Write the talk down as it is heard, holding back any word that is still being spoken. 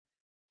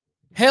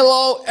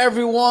Hello,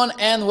 everyone,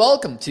 and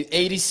welcome to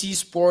ADC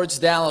Sports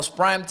Dallas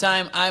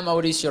Primetime. I'm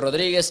Mauricio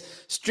Rodriguez,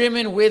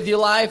 streaming with you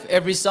live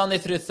every Sunday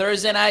through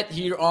Thursday night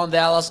here on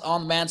Dallas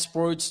On-Demand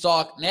Sports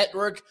Talk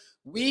Network.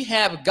 We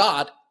have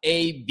got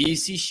a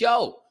busy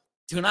show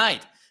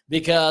tonight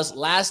because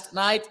last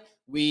night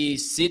we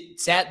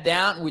sat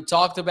down, we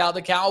talked about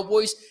the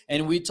Cowboys,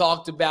 and we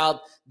talked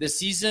about the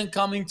season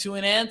coming to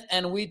an end,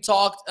 and we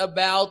talked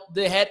about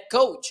the head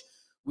coach.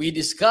 We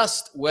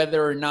discussed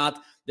whether or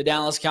not the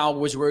Dallas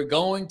Cowboys were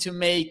going to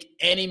make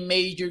any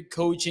major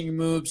coaching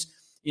moves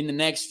in the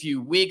next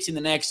few weeks, in the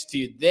next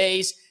few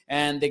days.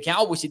 And the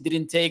Cowboys, it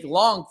didn't take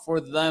long for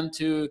them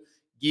to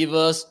give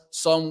us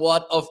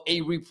somewhat of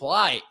a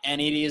reply. And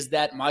it is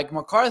that Mike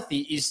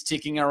McCarthy is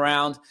sticking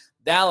around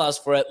Dallas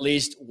for at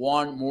least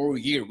one more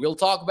year. We'll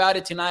talk about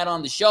it tonight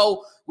on the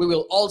show. We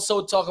will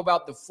also talk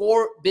about the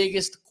four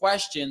biggest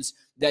questions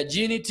that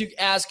you need to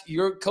ask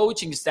your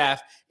coaching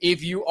staff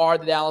if you are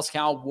the Dallas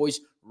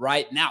Cowboys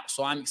right now.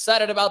 So I'm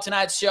excited about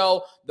tonight's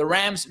show. The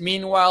Rams,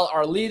 meanwhile,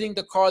 are leading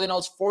the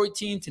Cardinals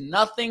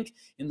 14-0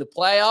 in the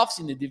playoffs,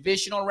 in the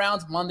divisional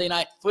rounds, Monday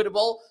Night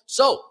Football.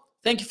 So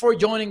thank you for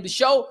joining the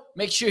show.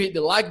 Make sure you hit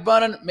the like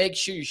button. Make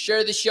sure you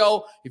share the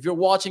show. If you're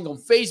watching on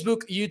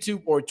Facebook,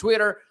 YouTube, or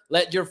Twitter,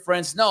 let your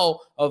friends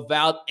know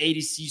about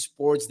ADC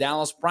Sports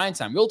Dallas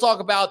Primetime. We'll talk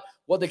about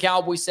what the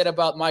Cowboys said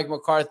about Mike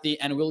McCarthy,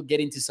 and we'll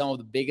get into some of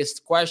the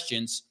biggest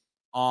questions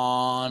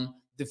on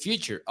the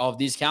future of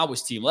this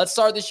Cowboys team. Let's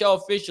start the show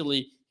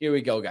officially. Here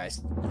we go, guys.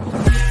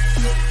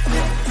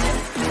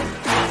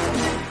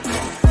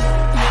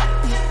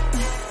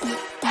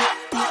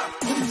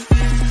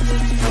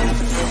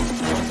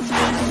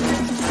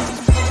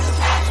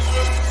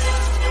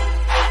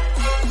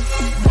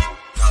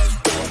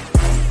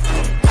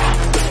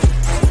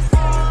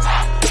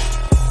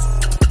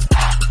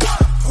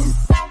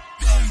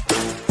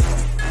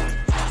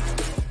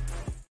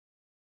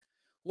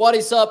 What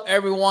is up,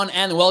 everyone,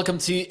 and welcome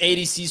to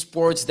ADC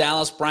Sports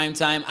Dallas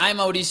Primetime. I'm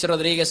Mauricio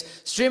Rodriguez,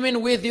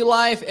 streaming with you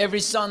live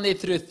every Sunday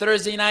through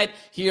Thursday night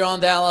here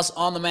on Dallas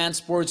On-Demand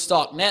Sports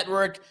Talk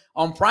Network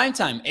on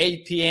Primetime,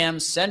 8 p.m.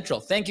 Central.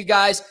 Thank you,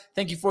 guys.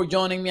 Thank you for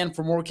joining me, and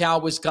for more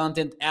Cowboys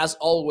content, as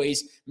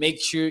always, make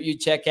sure you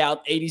check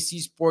out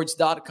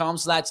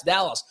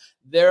adcsports.com/Dallas.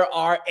 There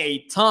are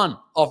a ton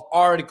of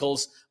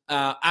articles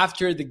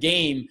after the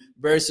game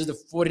versus the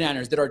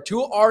 49ers. There are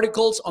two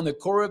articles on the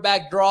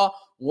quarterback draw,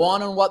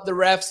 one on what the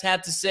refs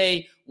had to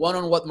say, one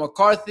on what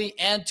McCarthy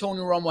and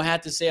Tony Romo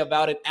had to say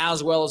about it,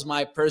 as well as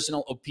my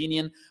personal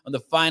opinion on the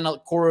final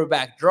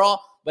quarterback draw.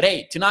 But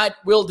hey, tonight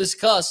we'll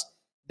discuss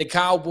the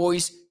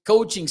Cowboys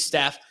coaching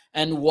staff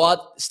and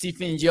what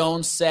Stephen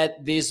Jones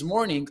said this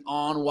morning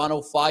on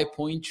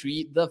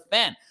 105.3 The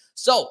Fan.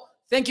 So,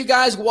 thank you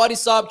guys. What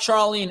is up,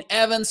 Charlene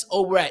Evans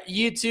over at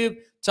YouTube?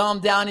 Tom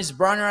Downey's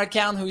burner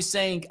account who is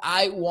saying,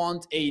 I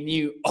want a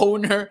new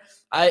owner.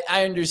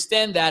 I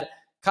understand that.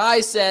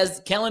 Kai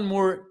says, Kellen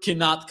Moore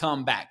cannot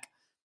come back.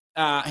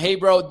 Hey,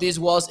 bro, this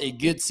was a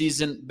good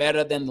season,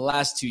 better than the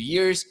last 2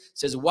 years,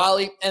 says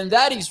Wally. And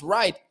that is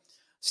right.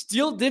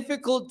 Still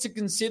difficult to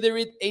consider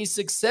it a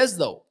success,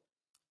 though.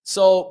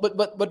 So,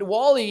 but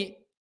Wally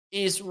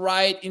is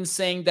right in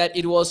saying that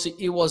it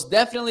was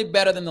definitely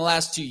better than the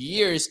last 2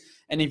 years.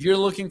 And if you're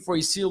looking for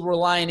a silver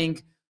lining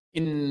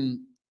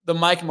in the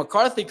Mike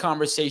McCarthy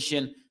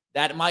conversation,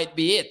 that might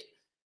be it.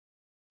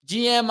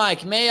 GM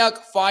Mike Mayock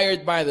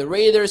fired by the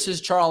Raiders,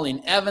 says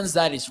Charlene Evans.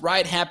 That is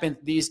right. Happened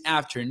this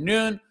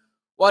afternoon.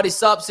 What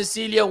is up,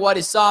 Cecilia? What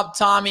is up,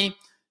 Tommy?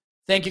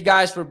 Thank you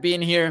guys for being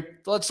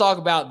here. Let's talk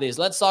about this.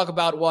 Let's talk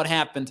about what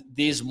happened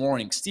this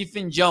morning.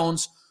 Stephen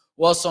Jones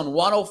was on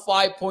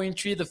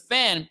 105.3 The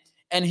Fan,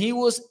 and he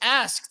was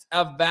asked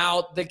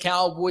about the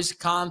Cowboys'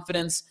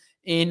 confidence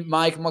in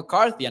Mike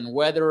McCarthy and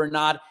whether or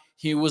not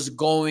he was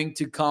going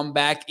to come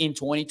back in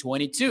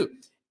 2022.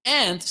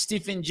 And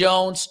Stephen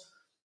Jones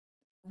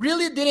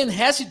really didn't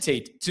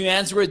hesitate to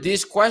answer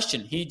this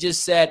question. He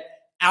just said,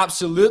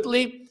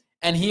 absolutely.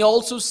 And he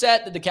also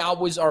said that the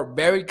Cowboys are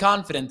very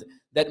confident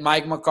that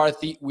Mike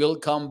McCarthy will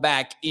come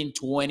back in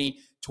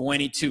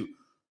 2022.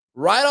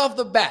 Right off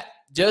the bat,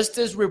 just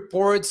as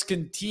reports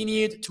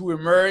continued to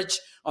emerge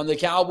on the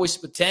Cowboys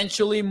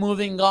potentially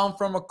moving on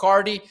from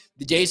McCarthy,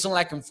 the Jason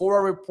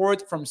LaCanfora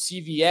report from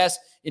CBS,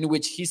 in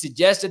which he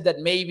suggested that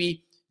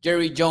maybe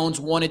Jerry Jones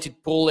wanted to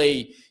pull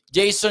a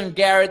Jason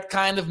Garrett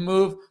kind of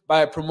move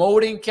by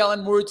promoting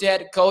Kellen Moore to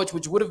head coach,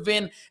 which would have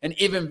been an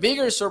even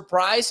bigger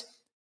surprise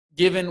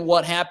given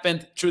what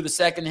happened through the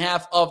second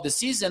half of the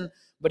season.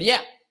 But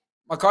yeah,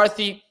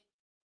 McCarthy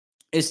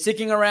is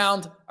sticking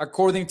around,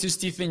 according to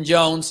Stephen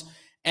Jones.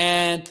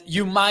 And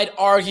you might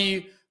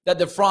argue that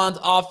the front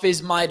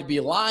office might be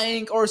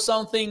lying or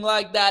something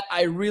like that.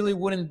 I really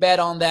wouldn't bet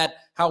on that,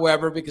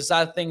 however, because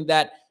I think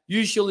that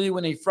usually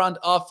when a front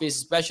office,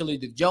 especially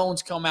the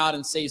Jones, come out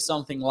and say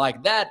something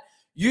like that,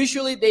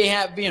 usually they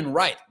have been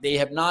right. They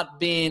have not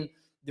been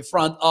the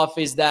front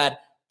office that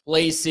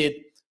plays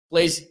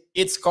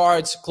its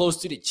cards close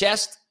to the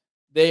chest.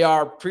 They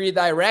are pretty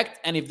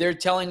direct, and if they're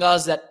telling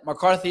us that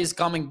McCarthy is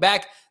coming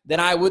back, then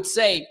I would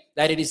say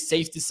that it is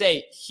safe to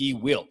say he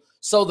will.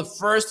 So the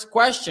first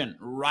question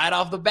right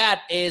off the bat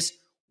is,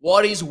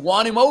 what is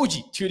one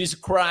emoji to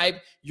describe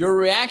your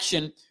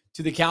reaction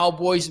to the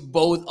Cowboys'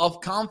 vote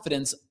of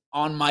confidence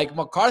on Mike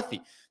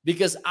McCarthy?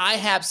 Because I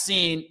have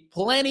seen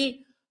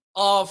plenty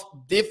of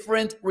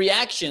different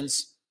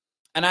reactions,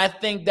 and I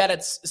think that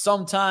it's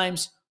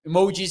sometimes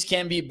emojis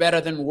can be better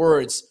than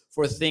words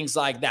for things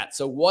like that.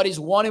 So what is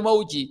one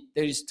emoji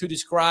that is to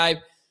describe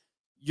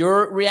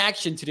your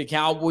reaction to the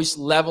Cowboys'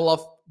 level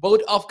of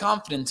vote of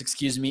confidence,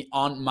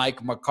 on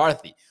Mike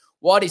McCarthy?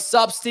 What is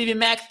up, Stevie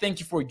Mac? Thank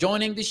you for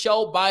joining the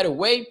show. By the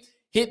way,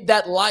 hit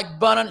that like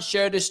button,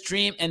 share the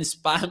stream, and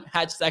spam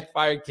hashtag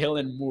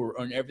FireKillen Moore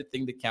on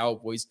everything the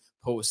Cowboys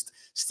post.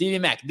 Stevie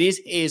Mac, this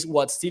is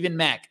what Steven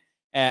Mac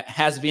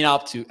has been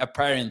up to,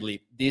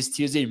 apparently, this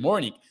Tuesday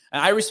morning.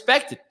 And I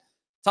respect it.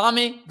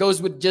 Tommy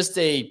goes with just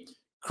a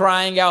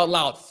crying out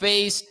loud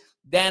face.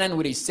 Danon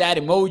with a sad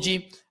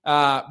emoji.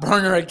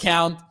 Burner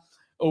account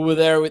over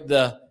there with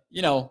the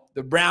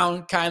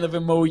brown kind of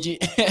emoji.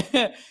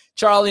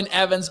 Charlene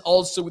Evans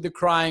also with the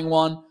crying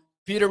one.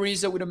 Peter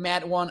Rizzo with a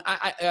mad one.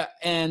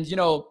 And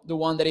the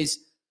one that is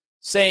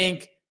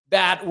saying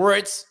bad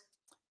words.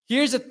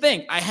 Here's the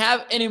thing. I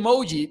have an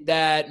emoji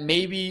that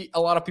maybe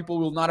a lot of people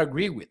will not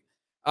agree with.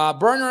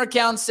 Burner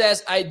account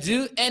says, I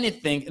do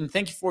anything. And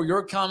thank you for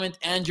your comment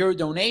and your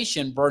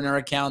donation, Burner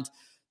account.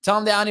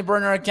 Tom Downey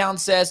Burner account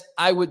says,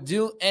 I would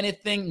do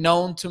anything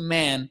known to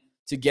man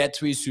to get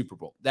to a Super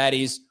Bowl. That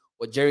is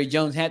what Jerry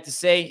Jones had to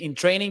say in the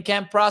training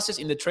camp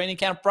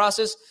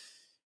process.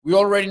 We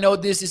already know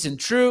this isn't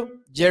true.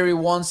 Jerry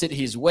wants it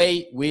his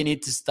way. We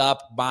need to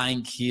stop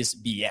buying his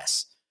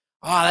BS.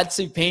 That's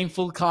a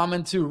painful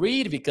comment to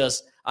read,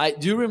 because I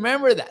do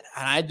remember that.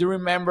 And I do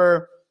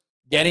remember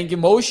getting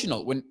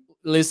emotional when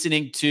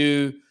listening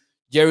to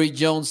Jerry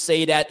Jones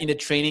say that in the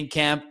training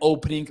camp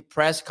opening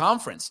press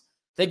conference.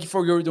 Thank you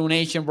for your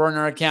donation,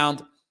 Burner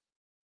account.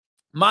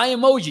 My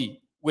emoji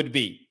would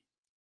be,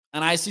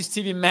 and I see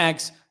Stevie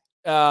Mac's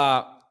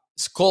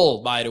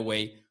skull, by the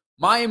way.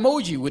 My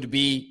emoji would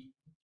be,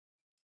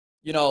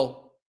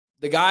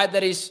 the guy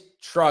that is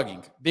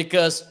shrugging,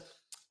 because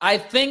I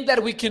think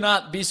that we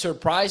cannot be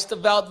surprised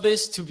about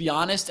this, to be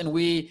honest. And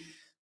we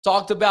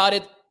talked about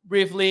it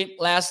briefly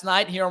last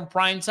night here on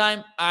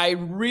Primetime. I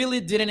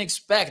really didn't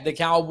expect the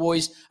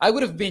Cowboys. I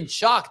would have been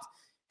shocked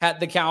had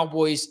the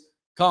Cowboys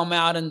come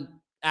out and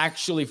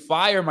actually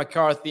fire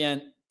McCarthy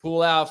and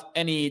pull out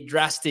any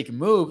drastic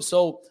move.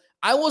 So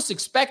I was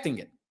expecting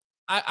it.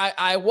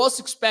 I was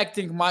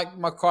expecting Mike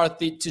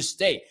McCarthy to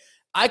stay.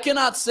 I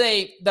cannot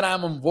say that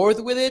I'm on board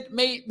with it,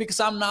 mate, because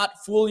I'm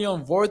not fully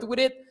on board with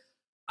it.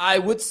 I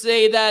would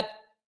say that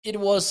it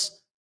was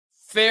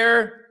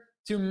fair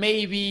to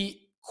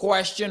maybe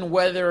question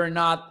whether or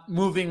not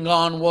moving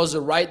on was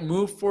the right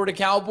move for the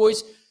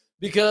Cowboys,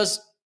 because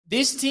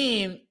this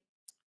team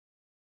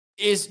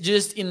is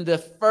just in the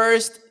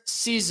first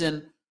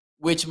season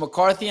which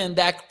McCarthy and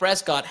Dak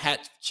Prescott had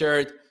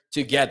shared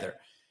together.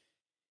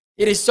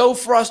 It is so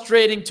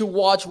frustrating to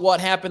watch what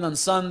happened on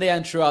Sunday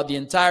and throughout the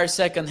entire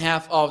second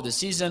half of the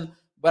season,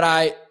 but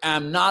I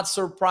am not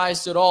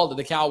surprised at all that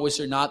the Cowboys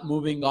are not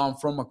moving on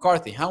from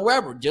McCarthy.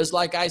 However, just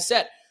like I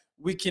said,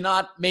 we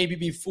cannot maybe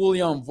be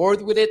fully on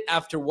board with it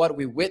after what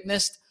we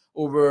witnessed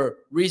over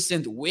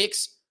recent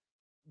weeks.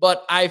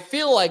 But I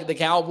feel like the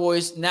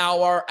Cowboys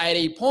now are at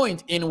a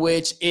point in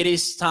which it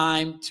is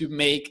time to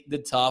make the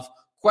tough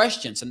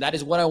questions. And that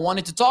is what I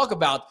wanted to talk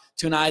about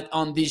tonight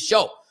on this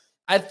show.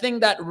 I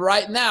think that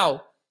right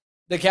now,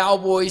 the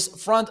Cowboys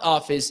front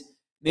office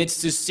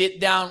needs to sit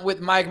down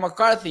with Mike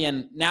McCarthy.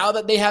 And now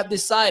that they have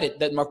decided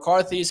that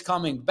McCarthy is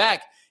coming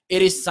back,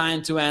 it is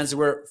time to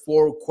answer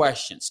 4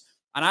 questions.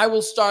 And I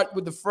will start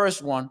with the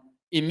first one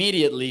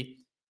immediately.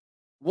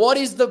 What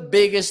is the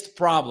biggest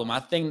problem? I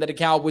think that the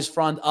Cowboys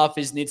front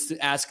office needs to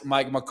ask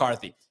Mike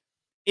McCarthy.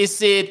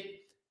 Is it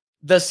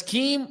the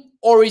scheme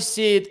or is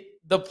it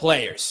the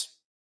players?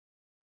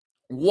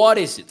 What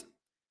is it?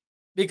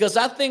 Because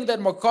I think that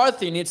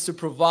McCarthy needs to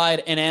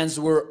provide an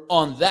answer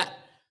on that.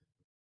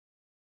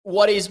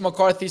 What is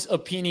McCarthy's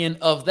opinion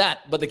of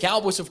that? But the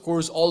Cowboys, of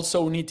course,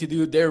 also need to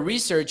do their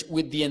research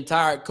with the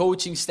entire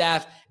coaching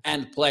staff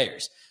and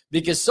players.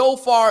 Because so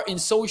far in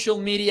social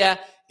media,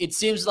 it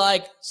seems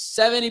like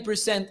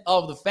 70%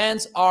 of the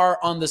fans are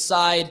on the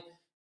side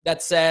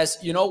that says,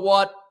 you know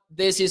what,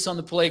 this is on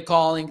the play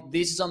calling,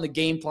 this is on the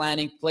game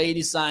planning, play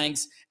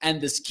designs,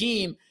 and the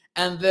scheme.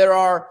 And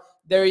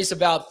there is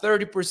about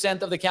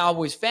 30% of the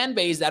Cowboys fan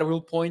base that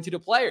will point to the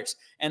players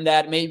and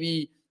that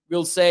maybe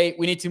will say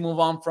we need to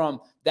move on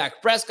from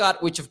Dak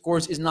Prescott, which of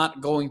course is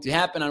not going to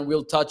happen. And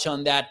we'll touch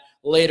on that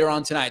later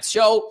on tonight's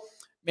show.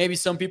 Maybe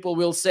some people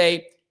will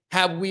say,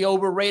 have we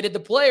overrated the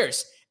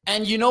players?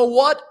 And you know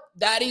what?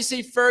 That is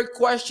a fair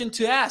question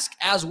to ask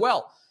as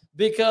well.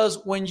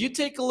 Because when you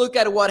take a look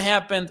at what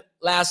happened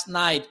last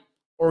night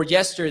or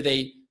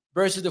yesterday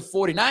versus the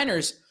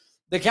 49ers,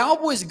 the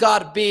Cowboys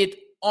got beat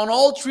on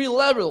all 3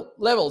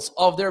 levels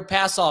of their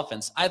pass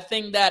offense. I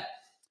think that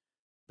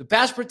the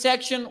pass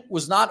protection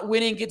was not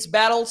winning its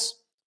battles.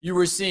 You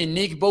were seeing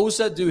Nick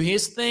Bosa do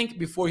his thing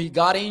before he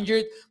got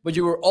injured, but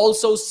you were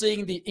also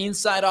seeing the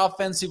inside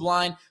offensive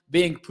line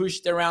being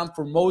pushed around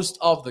for most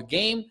of the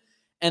game.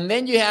 And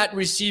then you had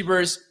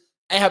receivers.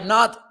 I have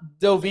not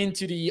dove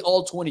into the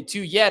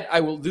All-22 yet. I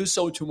will do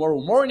so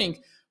tomorrow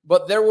morning.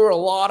 But there were a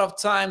lot of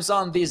times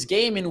on this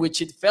game in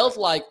which it felt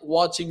like,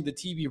 watching the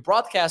TV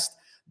broadcast,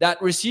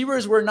 that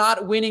receivers were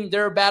not winning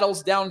their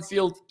battles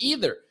downfield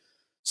either.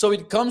 So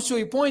it comes to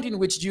a point in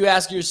which you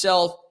ask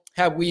yourself,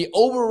 have we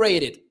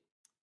overrated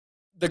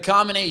the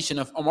combination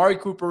of Amari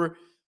Cooper,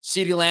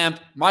 CeeDee Lamb,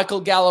 Michael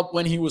Gallup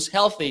when he was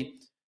healthy?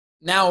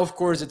 Now, of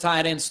course, the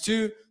tight ends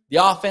too, the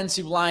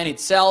offensive line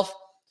itself,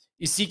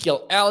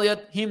 Ezekiel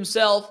Elliott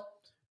himself,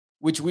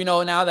 which we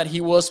know now that he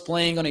was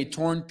playing on a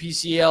torn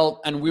PCL,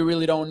 and we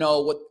really don't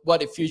know what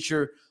the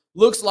future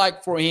looks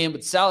like for him.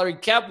 But salary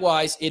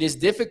cap-wise, it is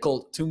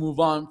difficult to move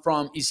on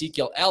from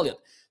Ezekiel Elliott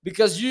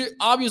because you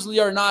obviously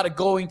are not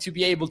going to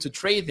be able to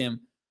trade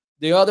him.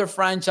 The other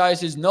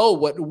franchises know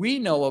what we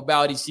know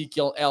about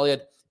Ezekiel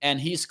Elliott and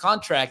his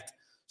contract.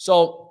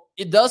 So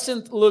it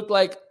doesn't look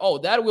like, oh,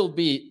 that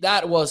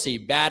was a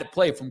bad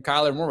play from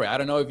Kyler Murray. I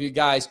don't know if you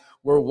guys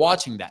were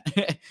watching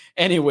that.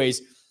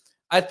 Anyways,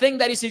 I think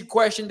that is a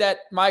question that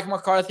Mike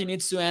McCarthy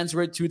needs to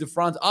answer to the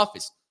front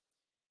office.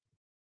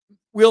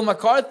 Will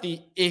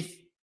McCarthy, if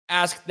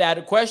asked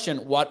that question,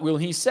 what will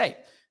he say?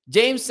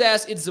 James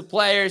says it's the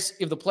players.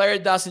 If the player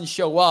doesn't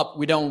show up,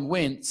 we don't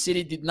win.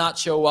 City did not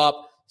show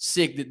up.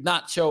 Sig did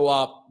not show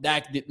up.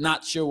 Dak did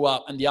not show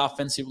up. And the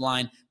offensive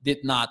line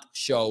did not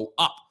show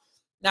up.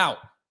 Now,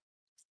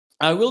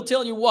 I will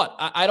tell you what.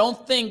 I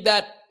don't think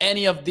that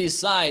any of these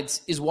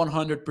sides is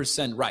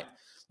 100% right.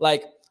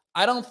 Like,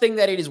 I don't think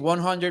that it is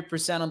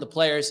 100% on the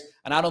players,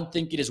 and I don't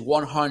think it is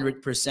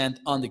 100%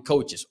 on the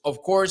coaches.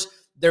 Of course,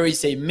 there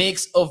is a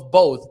mix of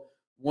both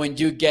when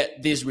you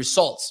get these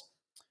results.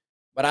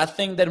 But I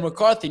think that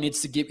McCarthy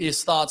needs to give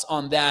his thoughts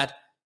on that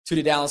to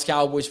the Dallas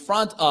Cowboys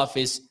front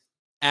office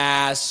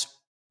as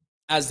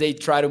they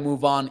try to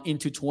move on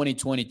into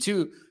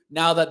 2022,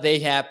 now that they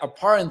have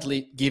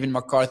apparently given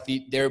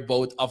McCarthy their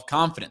vote of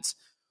confidence.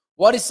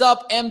 What is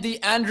up, MD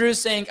Andrew,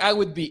 saying I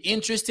would be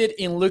interested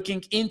in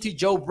looking into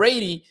Joe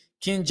Brady.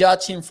 Can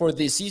judge him for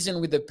this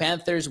season with the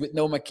Panthers with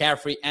no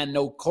McCaffrey and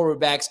no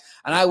quarterbacks.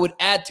 And I would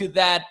add to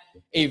that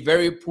a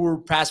very poor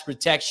pass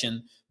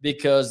protection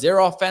because their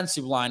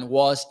offensive line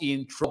was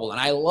in trouble. And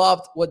I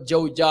loved what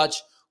Joe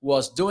Judge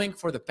was doing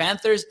for the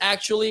Panthers,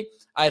 actually.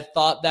 I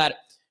thought that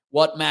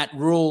what Matt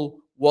Rule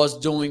was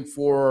doing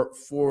for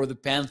the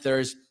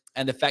Panthers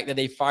and the fact that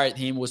they fired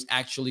him was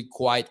actually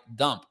quite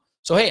dumb.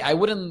 So, hey, I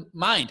wouldn't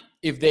mind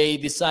if they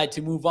decide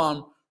to move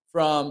on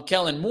from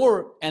Kellen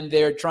Moore and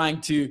they're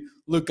trying to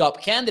look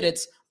up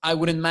candidates. I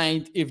wouldn't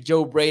mind if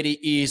Joe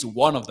Brady is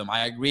one of them.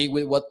 I agree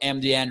with what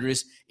MD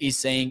Andrews is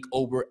saying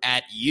over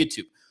at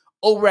YouTube.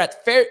 Over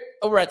at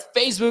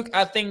Facebook,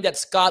 I think that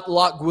Scott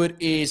Lockwood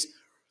is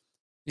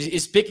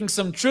speaking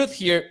some truth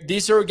here.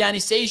 This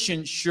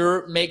organization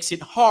sure makes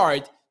it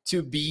hard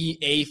to be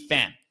a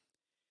fan.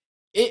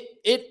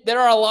 There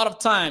are a lot of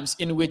times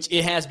in which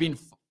it has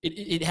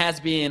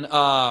been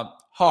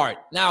hard.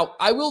 Now,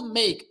 I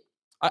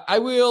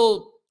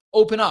will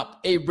open up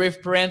a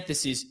brief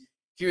parenthesis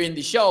here in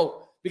the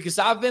show because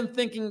I've been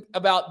thinking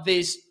about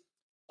this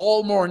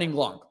all morning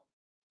long.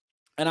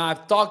 And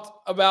I've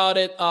talked about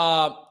it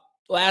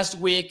last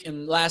week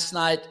and last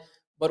night,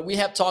 but we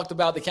have talked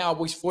about the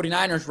Cowboys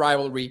 49ers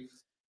rivalry.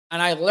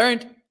 And I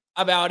learned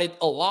about it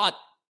a lot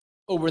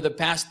over the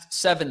past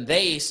 7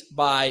 days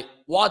by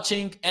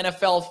watching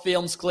NFL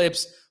films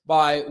clips,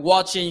 by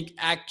watching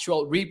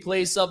actual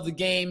replays of the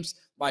games,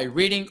 by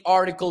reading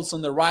articles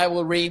on the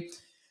rivalry.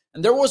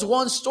 And there was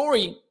one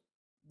story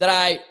that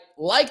I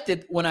liked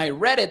it when I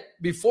read it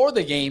before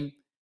the game,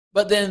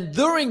 but then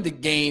during the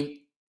game,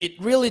 it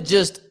really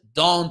just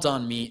dawned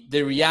on me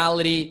the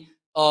reality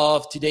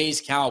of today's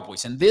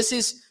Cowboys. And this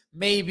is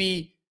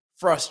maybe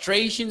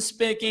frustration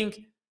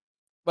speaking,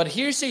 but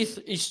here's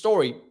a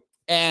story.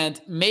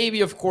 And maybe,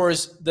 of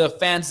course, the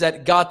fans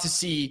that got to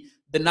see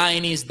the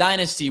 90s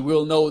dynasty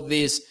will know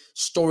this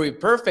story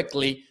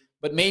perfectly,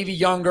 but maybe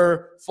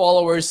younger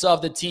followers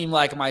of the team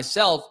like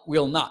myself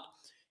will not.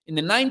 In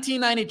the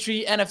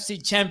 1993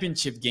 NFC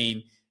Championship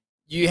game,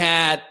 you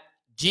had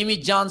Jimmy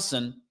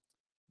Johnson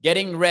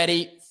getting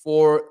ready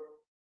for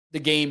the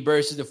game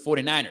versus the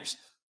 49ers.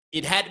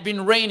 It had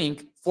been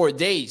raining for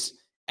days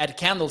at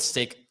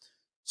Candlestick,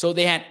 so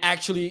they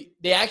actually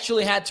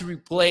had to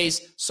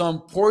replace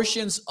some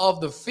portions of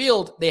the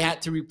field. They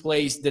had to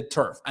replace the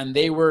turf, and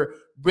they were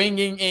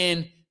bringing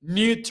in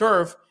new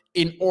turf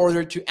in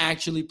order to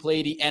actually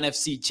play the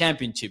NFC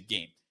Championship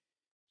game.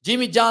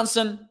 Jimmy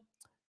Johnson,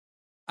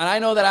 and I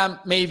know that I'm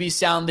maybe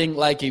sounding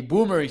like a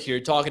boomer here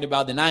talking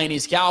about the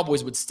 90s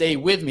Cowboys, but stay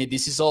with me.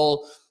 This is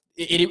all,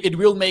 it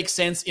will make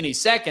sense in a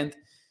second.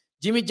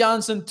 Jimmy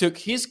Johnson took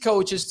his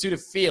coaches to the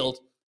field,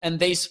 and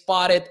they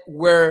spotted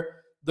where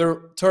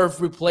the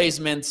turf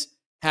replacements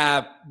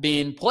have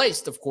been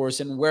placed, of course,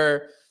 and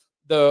where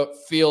the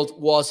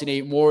field was in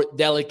a more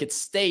delicate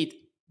state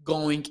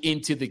going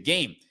into the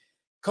game.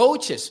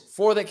 coaches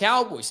for the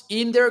Cowboys,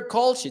 in their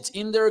call sheets,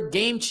 in their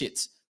game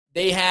sheets,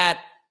 they had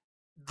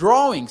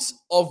drawings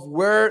of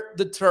where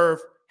the turf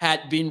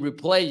had been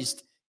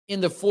replaced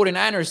in the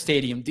 49ers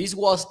stadium. This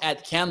was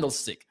at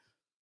Candlestick.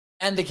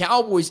 And the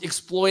Cowboys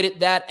exploited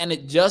that and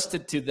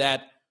adjusted to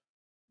that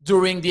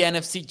during the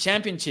NFC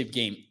Championship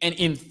game. And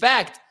in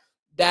fact,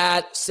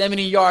 that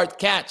 70-yard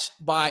catch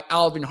by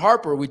Alvin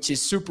Harper, which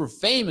is super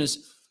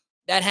famous,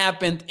 that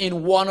happened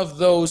in one of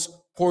those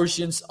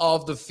portions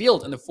of the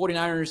field. And the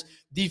 49ers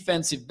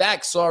defensive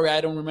back, sorry,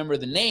 I don't remember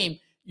the name,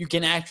 you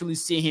can actually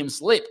see him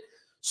slip.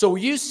 So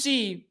you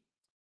see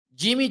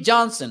Jimmy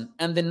Johnson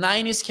and the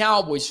 90s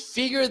Cowboys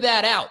figure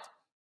that out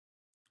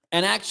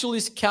and actually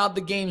scout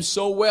the game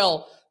so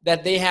well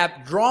that they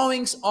have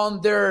drawings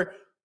on their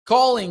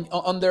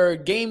their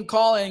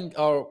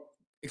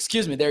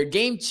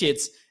game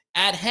sheets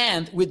at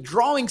hand with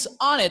drawings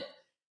on it.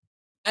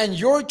 And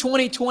your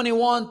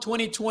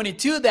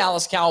 2021-2022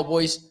 Dallas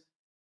Cowboys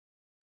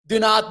do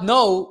not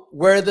know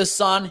where the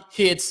sun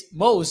hits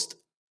most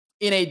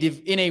in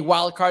a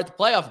wild card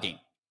playoff game.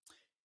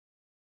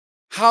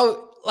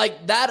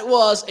 That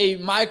was a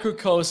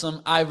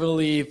microcosm, I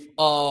believe,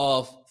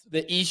 of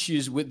the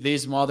issues with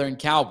these modern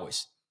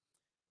Cowboys.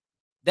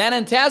 Dan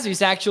and Tazzy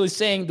is actually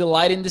saying the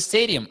light in the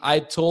stadium. I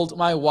told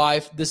my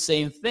wife the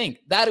same thing.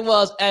 That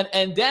was,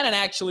 and Dan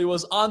actually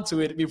was onto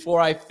it before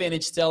I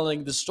finished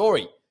telling the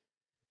story.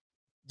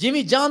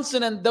 Jimmy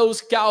Johnson and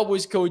those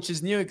Cowboys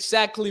coaches knew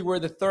exactly where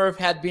the turf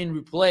had been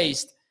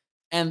replaced.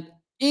 And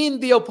in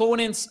the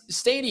opponent's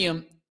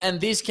stadium,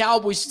 and this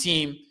Cowboys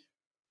team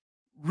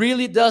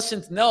really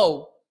doesn't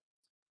know,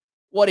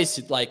 what is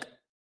it, like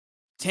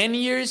 10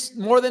 years,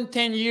 more than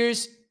 10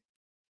 years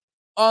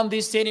on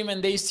this stadium,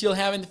 and they still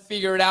haven't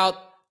figured out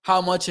how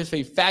much of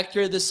a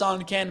factor the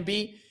sun can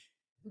be.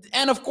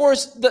 And of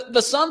course,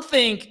 the sun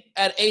thing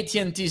at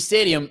AT&T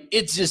Stadium,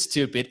 it's just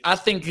stupid. I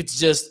think it's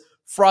just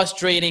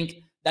frustrating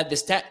that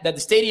the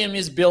stadium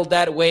is built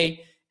that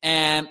way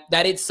and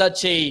that it's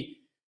such a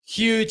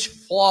huge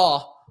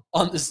flaw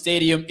on the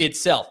stadium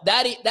itself.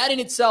 That in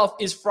itself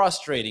is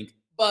frustrating.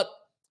 But,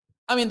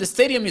 I mean, the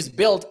stadium is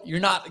built. You're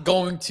not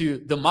going to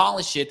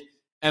demolish it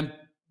and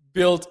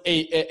build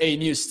a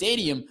new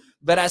stadium.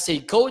 But as a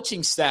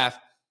coaching staff,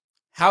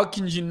 how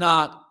can you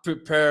not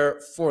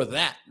prepare for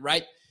that,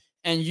 right?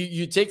 And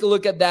you take a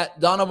look at that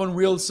Donovan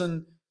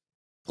Wilson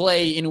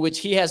play in which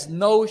he has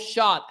no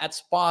shot at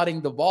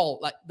spotting the ball.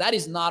 Like, that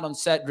is not on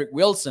Cedric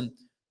Wilson.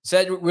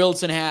 Cedric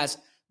Wilson has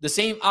the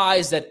same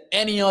eyes that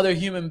any other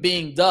human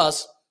being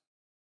does,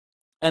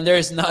 and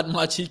there's not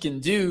much he can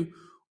do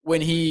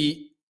when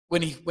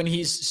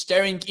he's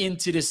staring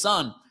into the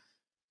sun.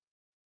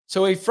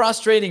 So a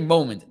frustrating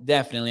moment,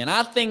 definitely. And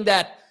I think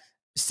that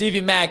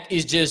Stevie Mack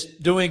is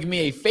just doing me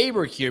a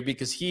favor here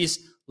because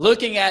he's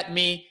looking at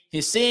me,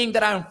 he's seeing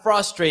that I'm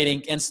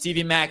frustrating, and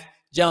Stevie Mack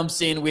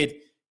jumps in with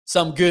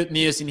some good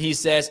news, and he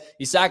says,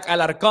 Isaac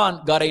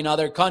Alarcon got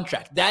another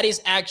contract. That is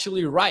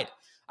actually right.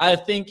 I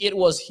think it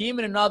was him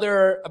and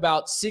another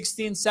about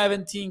 16,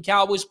 17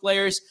 Cowboys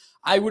players.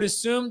 I would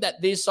assume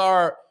that these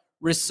are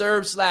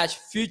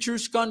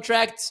reserve/futures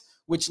contracts,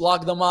 which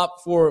lock them up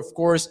for, of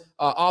course,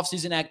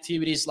 offseason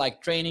activities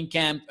like training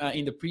camp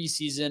in the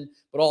preseason,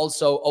 but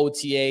also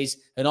OTAs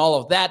and all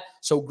of that.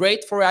 So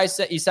great for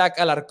Isaac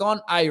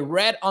Alarcon. I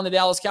read on the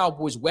Dallas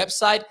Cowboys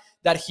website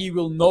that he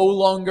will no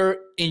longer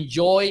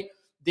enjoy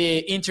the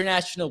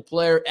international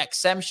player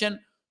exemption.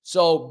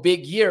 So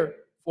big year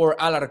for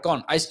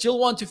Alarcon. I still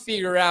want to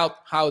figure out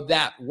how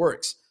that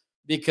works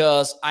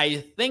because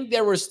I think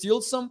there were still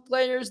some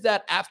players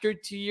that after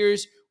 2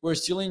 years were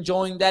still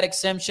enjoying that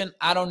exemption.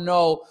 I don't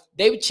know.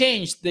 They've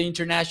changed the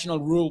international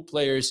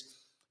players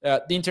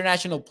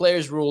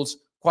rules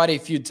quite a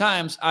few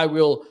times. I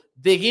will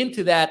dig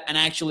into that and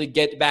actually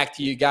get back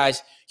to you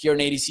guys here on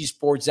ADC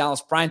Sports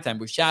Dallas Primetime.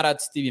 But shout out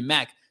to Stevie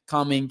Mack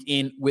coming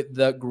in with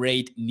the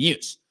great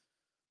news.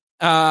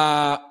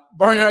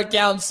 Burner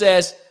account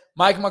says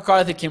Mike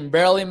McCarthy can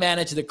barely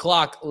manage the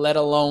clock, let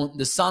alone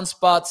the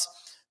sunspots.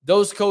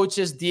 Those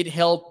coaches did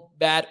help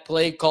bad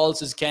play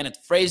calls as Kenneth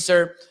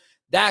Frazier.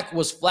 Dak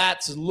was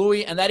flat, says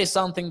Louis, and that is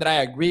something that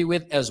I agree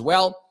with as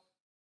well.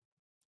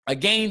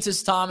 Again,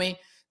 says Tommy,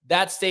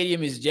 that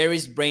stadium is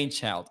Jerry's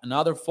brainchild.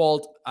 Another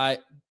fault in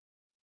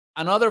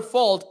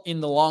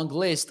the long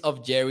list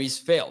of Jerry's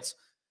fails.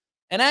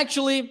 And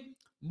actually,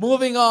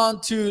 moving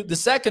on to the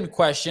second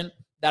question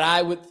that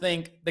I would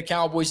think the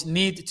Cowboys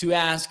need to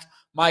ask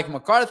Mike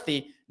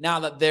McCarthy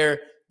now that they're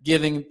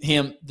giving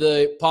him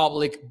the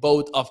public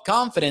vote of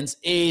confidence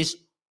is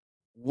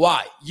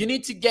why. You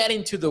need to get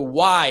into the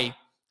why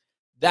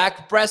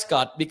Dak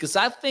Prescott, because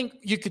I think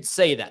you could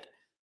say that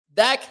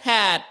Dak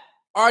had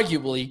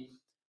arguably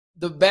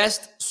the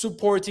best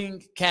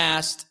supporting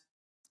cast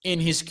in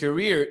his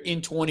career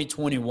in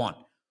 2021.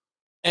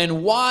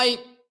 And why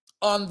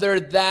under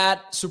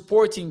that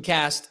supporting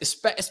cast,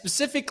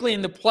 specifically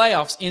in the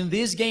playoffs, in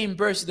this game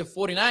versus the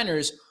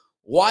 49ers,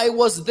 why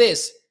was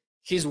this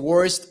his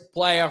worst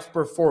playoff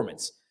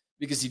performance?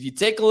 Because if you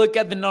take a look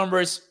at the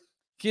numbers,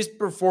 his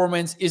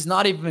performance is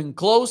not even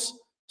close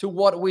to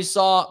what we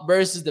saw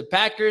versus the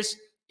Packers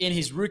in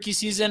his rookie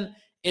season.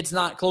 It's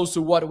not close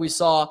to what we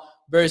saw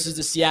versus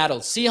the Seattle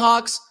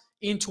Seahawks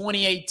in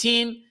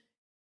 2018,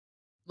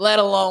 let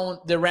alone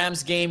the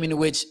Rams game in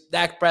which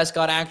Dak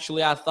Prescott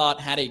actually, I thought,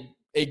 had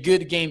a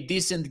good game,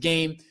 decent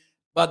game,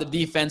 but the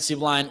defensive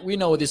line, we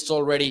know this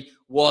already,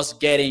 was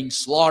getting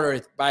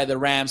slaughtered by the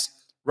Rams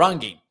run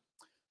game.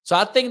 So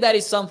I think that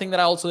is something that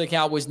also the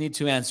Cowboys need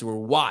to answer.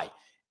 Why?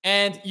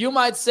 And you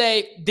might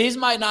say this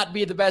might not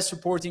be the best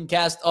supporting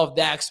cast of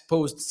Dak's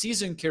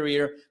postseason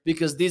career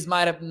because this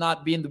might have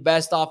not been the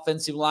best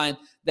offensive line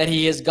that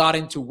he has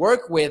gotten to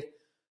work with.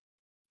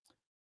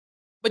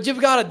 But you've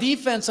got a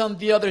defense on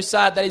the other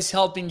side that is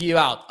helping you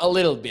out a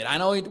little bit. I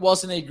know it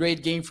wasn't a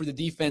great game for the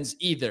defense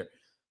either.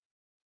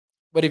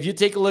 But if you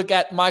take a look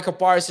at Micah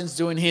Parsons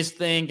doing his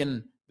thing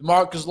and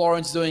Marcus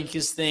Lawrence doing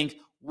his thing,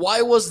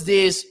 why was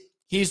this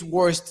his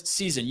worst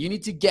season? You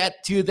need to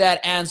get to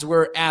that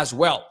answer as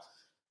well.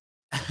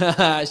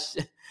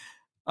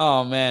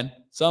 Oh, man.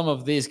 Some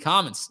of these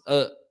comments,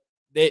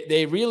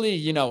 they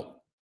really,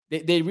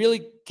 they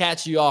really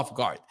catch you off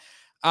guard.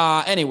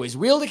 Anyways,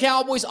 will the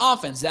Cowboys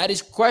offense? That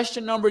is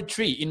question number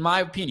 3, in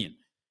my opinion.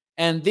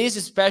 And this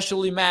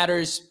especially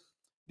matters.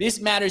 This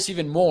matters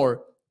even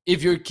more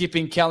if you're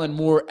keeping Kellen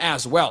Moore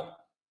as well.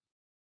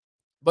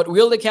 But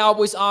will the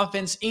Cowboys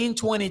offense in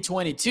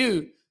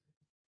 2022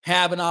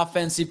 have an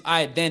offensive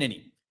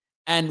identity?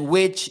 And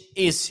which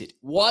is it?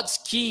 What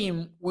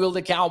scheme will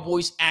the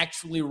Cowboys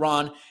actually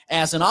run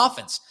as an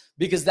offense?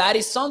 Because that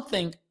is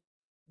something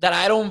that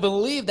I don't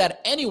believe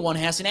that anyone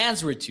has an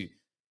answer to.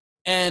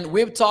 And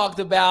we've talked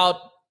about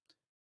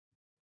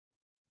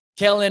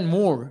Kellen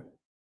Moore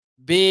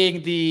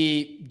being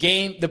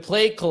the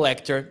play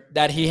collector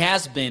that he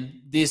has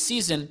been this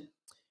season.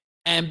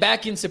 And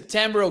back in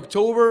September,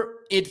 October,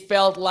 it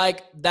felt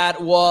like that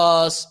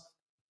was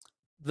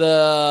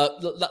the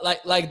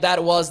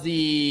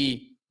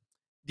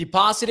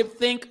positive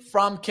thing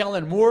from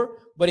Kellen Moore.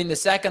 But in the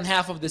second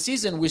half of the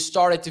season, we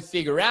started to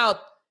figure out,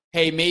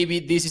 hey, maybe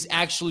this is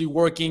actually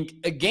working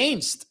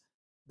against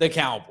the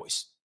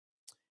Cowboys.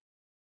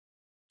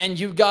 And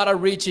you've got to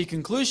reach a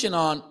conclusion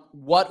on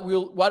what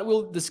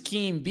will the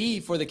scheme be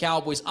for the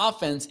Cowboys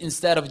offense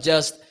instead of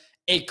just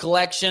a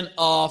collection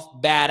of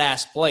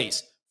badass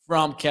plays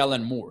from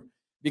Kellen Moore.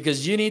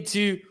 Because you need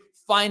to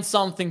find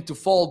something to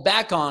fall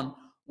back on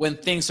when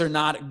things are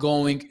not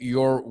going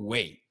your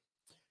way.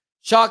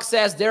 Shock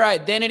says their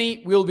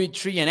identity will be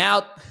 3 and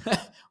out.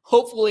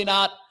 Hopefully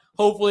not.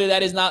 Hopefully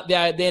that is not the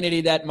identity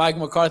that Mike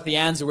McCarthy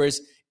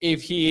answers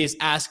if he is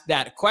asked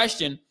that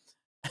question.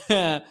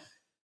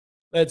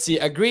 Let's see.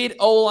 Agreed.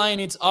 O-line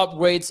needs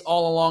upgrades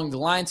all along the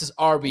line, says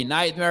RB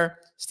Nightmare.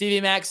 Stevie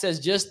Mack says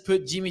just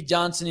put Jimmy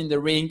Johnson in the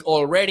ring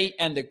already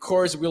and the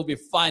curse will be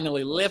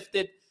finally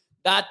lifted.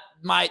 That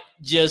might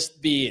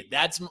just be it.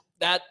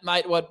 That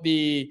might what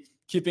be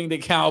keeping the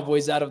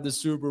Cowboys out of the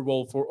Super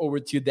Bowl for over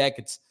 2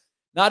 decades.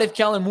 Not if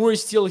Kellen Moore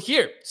is still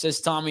here,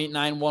 says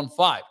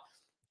Tommy915,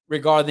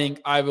 regarding,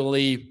 I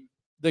believe,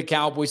 the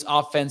Cowboys'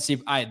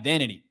 offensive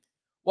identity.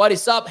 What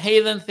is up,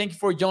 Hayden? Thank you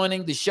for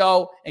joining the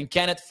show. And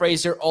Kenneth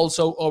Fraser,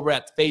 also over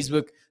at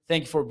Facebook.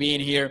 Thank you for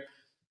being here.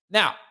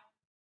 Now,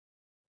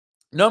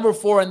 number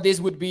 4, and this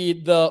would be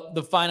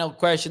the final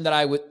question that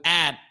I would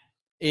add,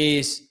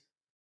 is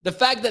the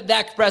fact that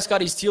Dak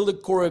Prescott is still the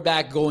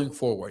quarterback going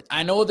forward.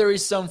 I know there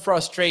is some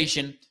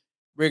frustration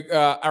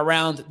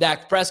around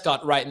Dak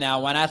Prescott right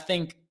now, and I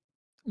think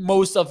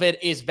most of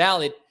it is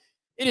valid.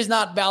 It is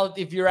not valid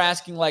if you're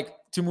asking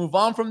to move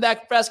on from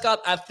Dak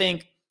Prescott. I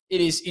think it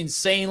is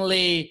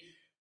insanely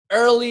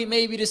early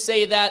maybe to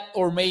say that,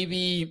 or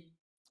maybe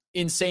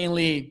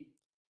insanely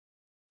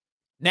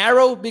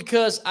narrow,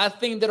 because I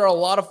think there are a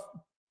lot of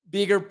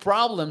bigger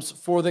problems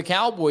for the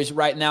Cowboys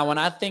right now. And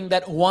I think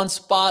that one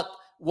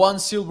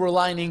silver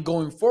lining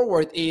going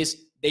forward is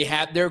they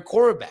have their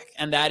quarterback,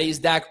 and that is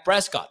Dak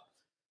Prescott.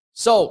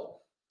 So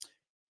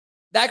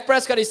Dak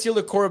Prescott is still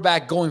the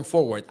quarterback going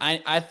forward.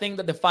 I think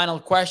that the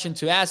final question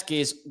to ask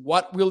is,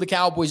 what will the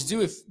Cowboys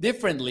do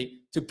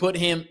differently to put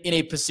him in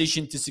a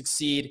position to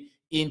succeed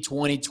in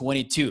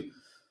 2022?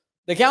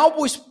 The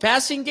Cowboys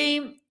passing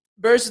game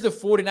versus the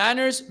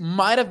 49ers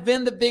might have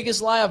been the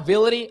biggest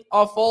liability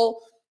of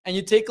all. And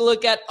you take a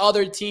look at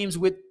other teams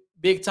with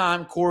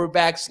big-time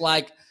quarterbacks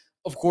like,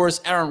 of course,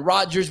 Aaron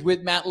Rodgers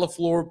with Matt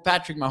LaFleur,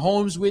 Patrick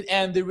Mahomes with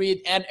Andy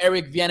Reid, and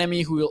Eric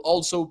Bieniemy, who will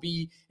also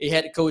be a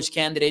head coach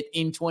candidate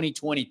in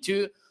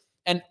 2022.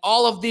 And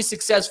all of these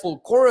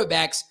successful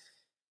quarterbacks,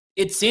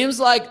 it seems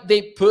like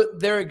they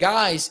put their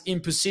guys in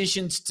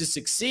positions to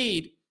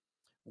succeed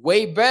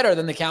way better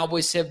than the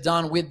Cowboys have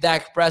done with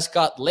Dak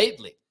Prescott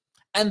lately.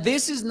 And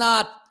this is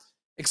not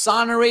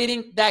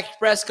exonerating Dak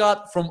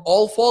Prescott from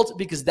all fault,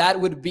 because that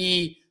would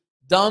be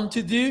dumb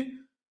to do.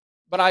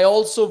 But I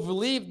also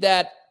believe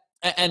that,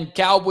 and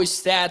Cowboys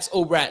Stats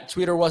over at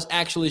Twitter was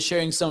actually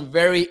sharing some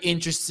very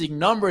interesting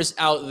numbers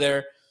out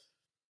there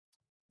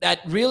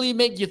that really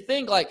make you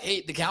think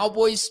hey, the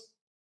Cowboys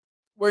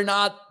were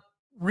not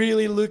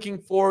really looking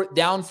for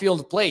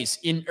downfield plays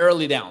in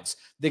early downs.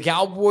 The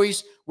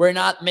Cowboys were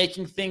not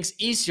making things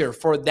easier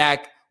for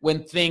Dak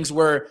when things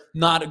were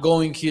not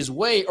going his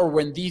way or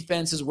when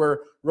defenses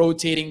were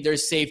rotating their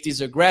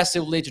safeties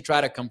aggressively to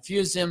try to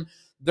confuse him.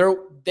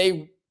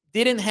 They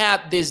didn't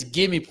have these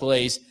gimme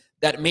plays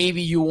that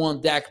maybe you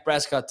want Dak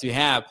Prescott to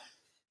have.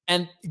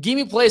 And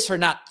gimme plays are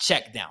not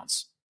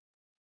checkdowns.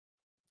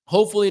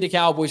 Hopefully the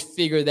Cowboys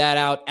figure that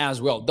out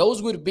as well.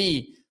 Those would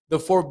be the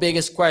four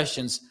biggest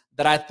questions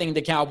that I think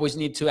the Cowboys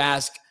need to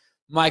ask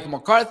Mike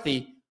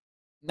McCarthy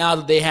now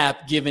that they have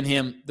given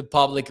him the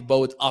public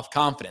vote of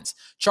confidence.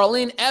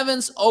 Charlene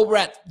Evans over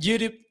at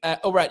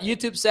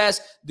YouTube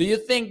says, do you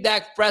think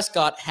Dak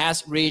Prescott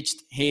has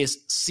reached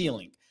his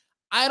ceiling?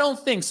 I don't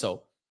think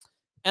so.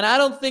 And I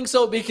don't think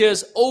so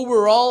because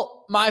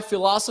overall, my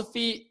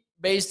philosophy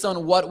based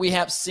on what we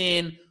have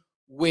seen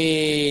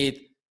with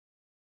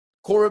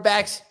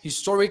quarterbacks,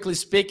 historically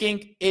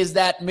speaking, is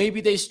that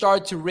maybe they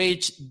start to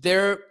reach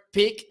their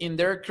peak in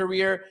their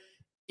career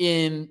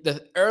in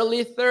the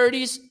early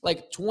 30s,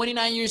 like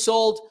 29 years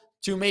old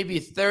to maybe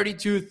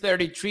 32,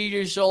 33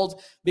 years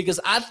old, because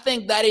I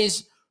think that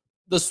is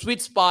the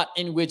sweet spot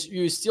in which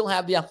you still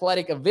have the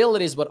athletic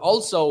abilities, but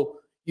also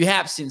you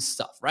have seen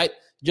stuff, right?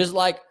 Just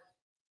like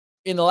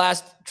in the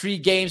last 3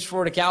 games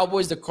for the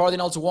Cowboys, the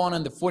Cardinals won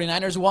and the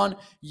 49ers won.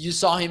 You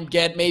saw him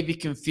get maybe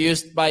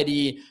confused by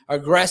the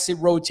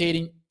aggressive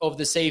rotating of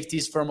the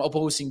safeties from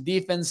opposing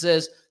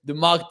defenses, the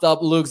mucked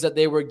up looks that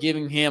they were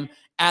giving him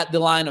at the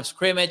line of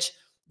scrimmage.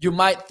 You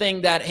might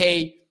think that,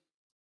 hey,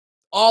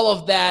 all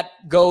of that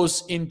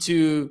goes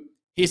into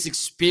his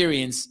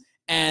experience.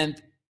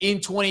 And in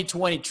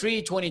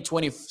 2023,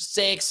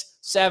 2026,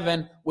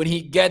 7, when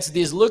he gets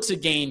these looks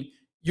again,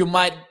 you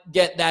might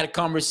get that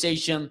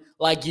conversation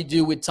like you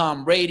do with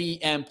Tom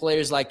Brady and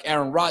players like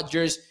Aaron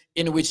Rodgers,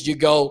 in which you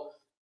go,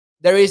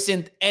 there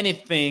isn't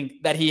anything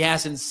that he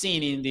hasn't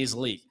seen in this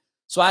league.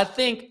 So I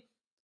think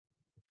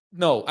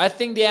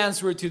the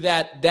answer to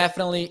that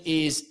definitely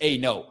is a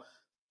no.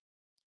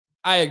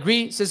 I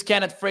agree, says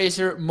Kenneth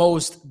Fraser,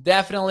 most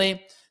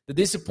definitely. The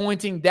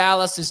disappointing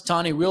Dallas is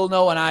Tony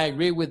Wilno, and I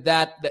agree with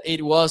that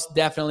it was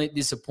definitely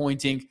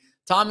disappointing.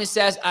 Tommy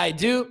says, I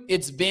do.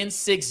 It's been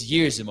 6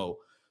 years, Mo.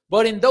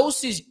 But in those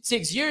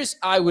 6 years,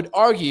 I would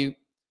argue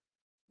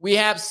we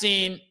have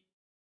seen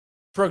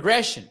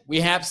progression. We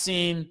have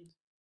seen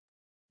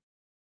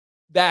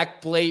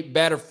Dak play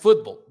better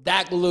football.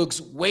 Dak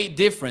looks way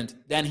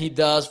different than he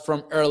does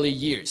from early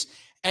years.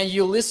 And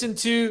you listen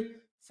to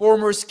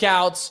former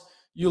scouts,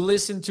 you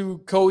listen to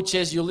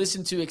coaches, you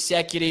listen to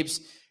executives,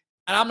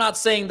 and I'm not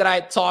saying that I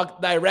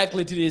talk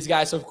directly to these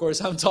guys, of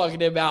course. I'm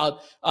talking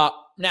about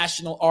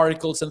national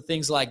articles and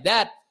things like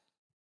that.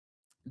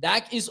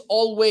 Dak is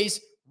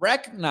always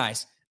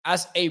recognized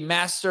as a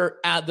master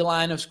at the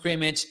line of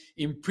scrimmage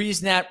in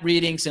pre-snap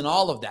readings and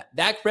all of that.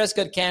 Dak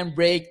Prescott can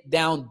break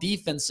down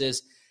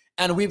defenses,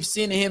 and we've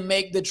seen him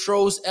make the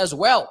throws as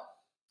well.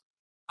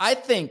 I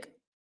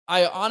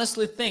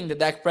honestly think that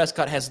Dak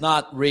Prescott has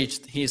not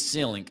reached his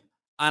ceiling.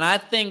 And I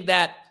think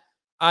that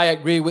I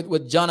agree with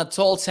what Jonathan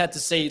Toltz had to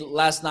say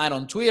last night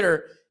on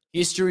Twitter.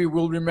 History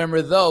will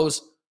remember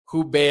those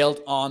who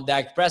bailed on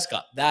Dak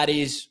Prescott. That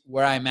is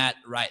where I'm at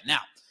right now.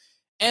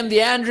 MD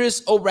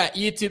Andrews over at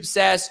YouTube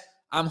says,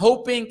 I'm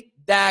hoping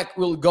Dak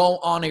will go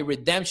on a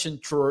redemption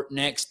tour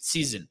next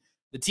season.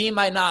 The team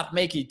might not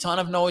make a ton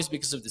of noise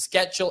because of the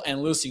schedule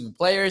and losing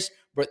players,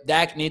 but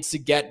Dak needs to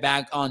get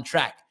back on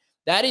track.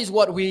 That is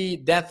what we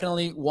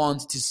definitely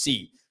want to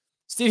see.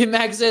 Stevie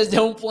Mack says,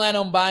 don't plan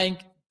on buying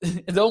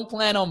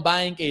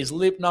a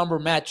sleep number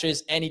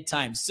mattress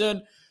anytime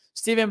soon.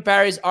 Stephen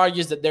Paris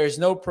argues that there is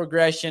no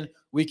progression.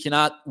 We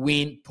cannot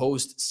win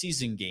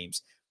postseason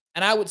games.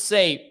 And I would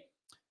say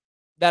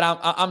that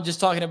I'm just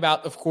talking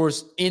about, of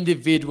course,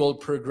 individual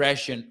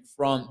progression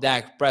from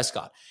Dak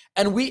Prescott.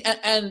 And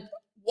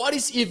what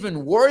is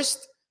even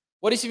worse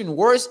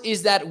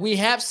is that we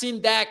have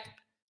seen Dak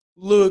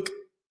look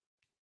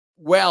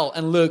well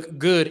and look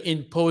good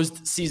in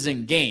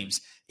postseason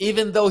games,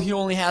 even though he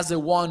only has the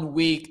one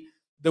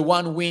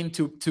win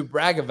to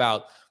brag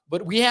about.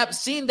 But we have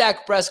seen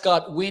Dak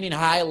Prescott win in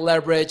high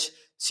leverage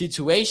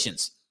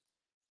situations,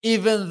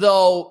 even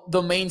though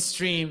the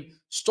mainstream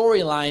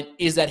storyline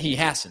is that he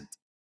hasn't.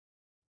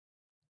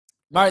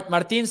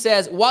 Martin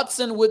says,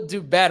 Watson would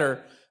do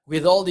better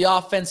with all the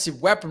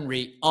offensive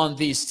weaponry on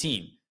this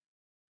team.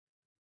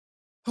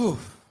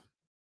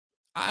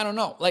 I don't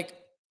know.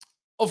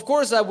 Of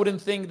course, I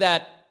wouldn't think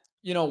that,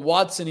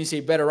 Watson is a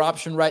better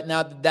option right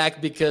now than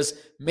Dak, because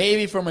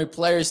maybe from a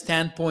player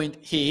standpoint,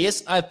 he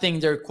is. I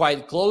think they're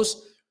quite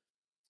close.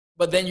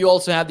 But then you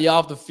also have the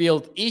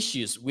off-the-field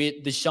issues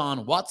with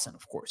Deshaun Watson,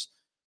 of course.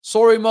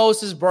 Sorry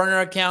Moses,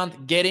 burner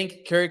account, getting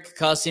Kirk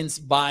Cousins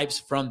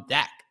vibes from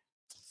Dak.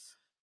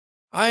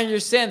 I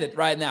understand it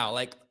right now.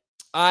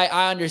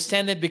 I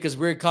understand it because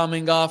we're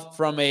coming off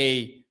from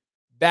a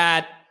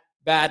bad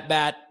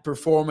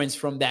performance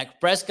from Dak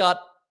Prescott.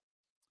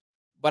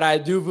 But I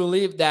do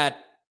believe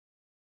that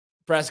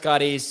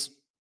Prescott is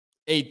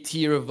a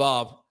tier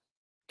above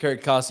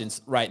Kirk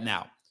Cousins right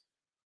now.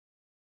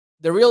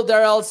 The real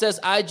Darrell says,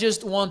 I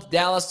just want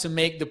Dallas to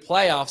make the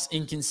playoffs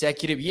in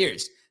consecutive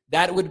years.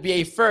 That would be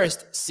a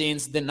first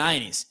since the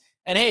 90s.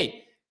 And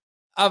hey,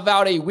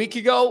 about a week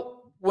ago,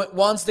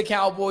 once the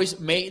Cowboys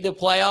made the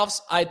playoffs,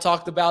 I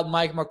talked about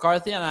Mike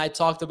McCarthy, and I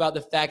talked about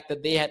the fact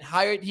that they had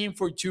hired him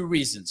for two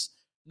reasons.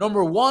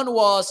 Number one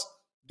was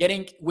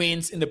getting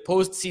wins in the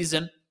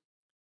postseason.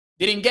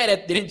 Didn't get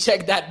it, didn't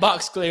check that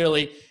box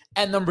clearly.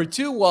 And number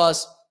two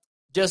was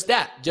just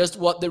that, just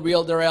what the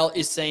real Darrell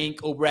is saying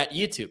over at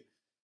YouTube.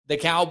 The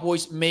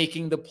Cowboys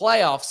making the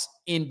playoffs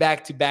in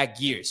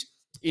back-to-back years.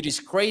 It is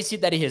crazy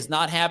that it has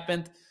not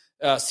happened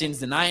since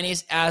the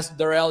 90s, as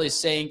Darrell is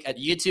saying at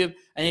YouTube.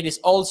 And it is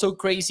also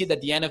crazy that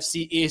the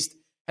NFC East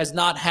has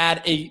not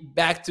had a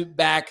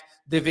back-to-back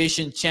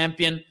division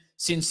champion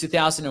since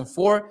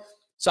 2004.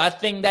 So I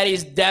think that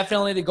is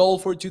definitely the goal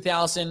for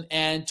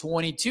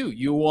 2022.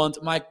 You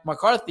want Mike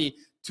McCarthy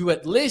to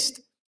at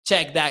least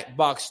check that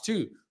box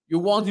too. You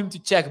want him to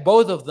check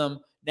both of them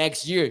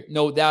next year,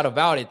 no doubt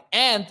about it.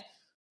 And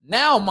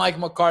now, Mike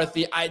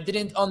McCarthy, I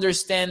didn't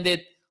understand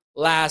it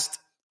last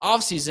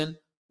offseason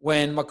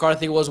when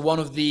McCarthy was one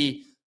of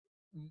the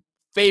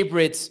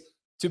favorites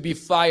to be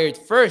fired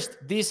first.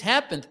 This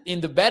happened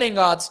in the betting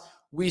odds.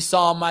 We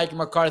saw Mike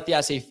McCarthy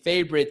as a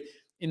favorite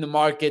in the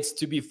markets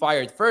to be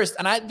fired first,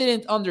 and I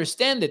didn't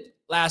understand it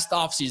last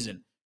offseason.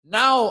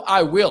 Now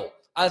I will.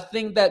 I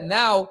think that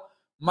now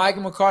Mike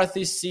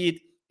McCarthy's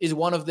seat is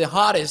one of the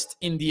hottest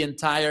in the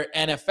entire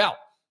NFL.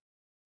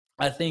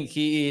 I think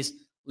he is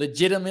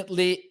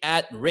legitimately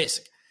at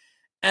risk.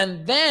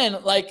 And then,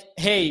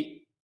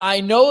 hey,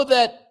 I know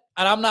that,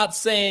 and I'm not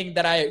saying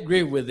that I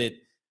agree with it,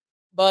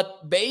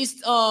 but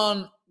based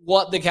on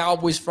what the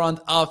Cowboys front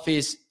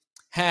office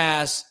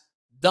has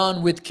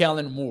done with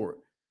Kellen Moore,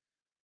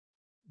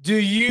 do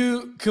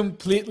you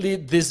completely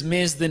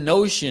dismiss the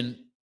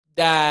notion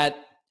that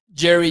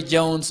Jerry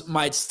Jones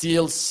might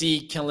still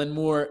see Kellen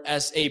Moore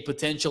as a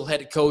potential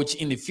head coach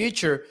in the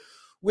future,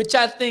 which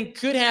I think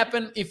could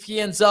happen if he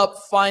ends up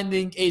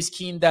finding a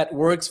scheme that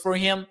works for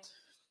him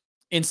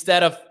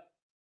instead of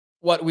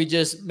what we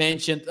just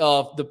mentioned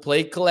of the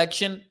play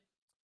collection?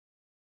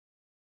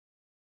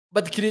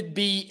 But could it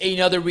be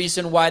another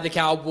reason why the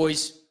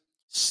Cowboys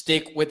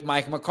stick with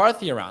Mike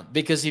McCarthy around?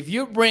 Because if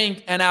you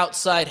bring an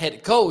outside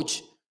head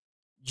coach,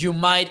 you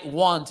might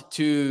want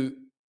to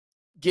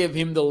give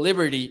him the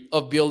liberty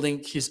of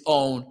building his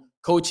own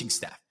coaching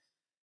staff.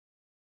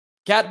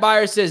 Cat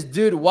Buyer says,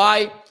 dude,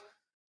 why?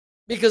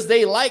 Because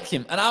they like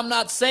him. And I'm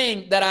not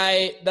saying that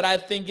I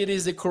think it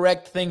is the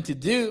correct thing to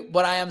do,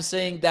 but I am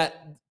saying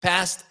that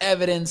past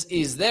evidence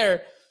is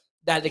there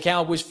that the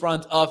Cowboys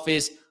front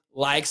office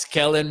likes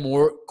Kellen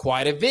Moore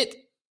quite a bit.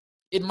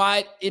 It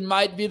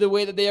might be the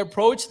way that they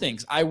approach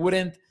things. I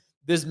wouldn't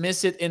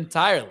dismiss it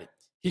entirely.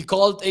 He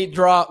called a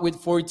draw with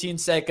 14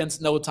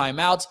 seconds, no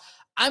timeouts.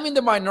 I'm in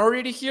the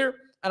minority here,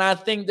 and I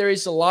think there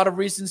is a lot of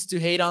reasons to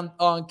hate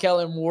on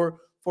Kellen Moore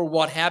for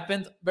what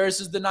happened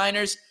versus the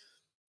Niners.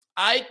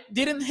 I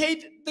didn't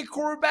hate the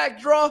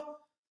quarterback draw.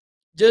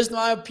 Just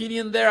my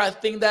opinion there. I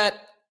think that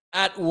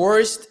at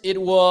worst it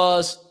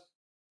was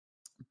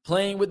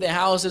playing with the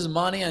house's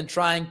money and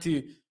trying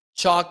to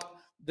chalk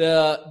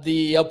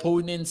the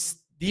opponent's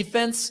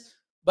defense.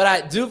 But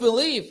I do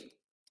believe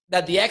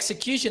that the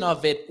execution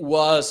of it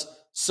was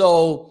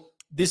so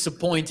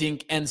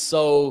disappointing and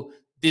so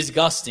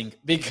disgusting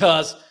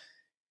because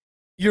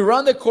you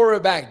run the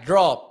quarterback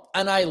draw,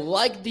 and I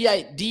like the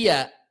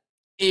idea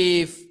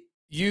if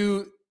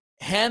you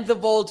hand the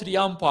ball to the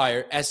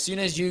umpire as soon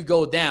as you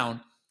go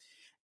down,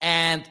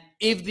 and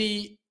if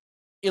the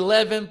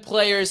 11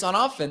 players on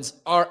offense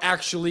are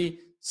actually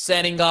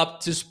setting up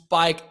to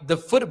spike the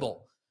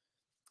football.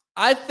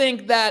 I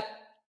think that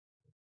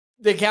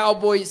the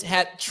Cowboys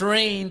had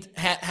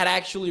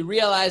actually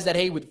realized that,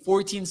 hey, with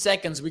 14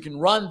 seconds, we can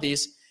run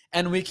this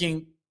and we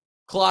can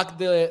clock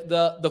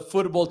the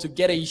football to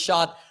get a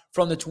shot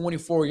from the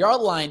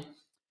 24-yard line.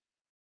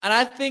 And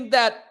I think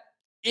that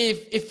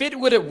if it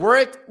would have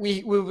worked,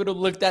 we would have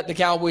looked at the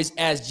Cowboys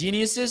as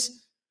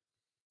geniuses.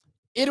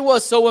 It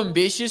was so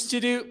ambitious to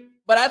do,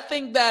 but I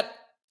think that,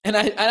 and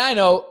I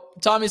know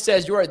Tommy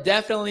says you are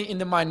definitely in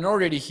the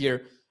minority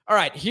here. All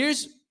right,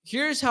 here's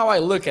how I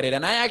look at it,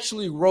 and I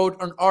actually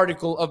wrote an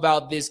article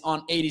about this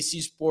on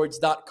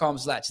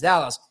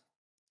adcsports.com/Dallas.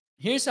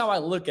 Here's how I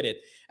look at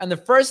it, and the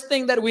first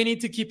thing that we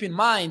need to keep in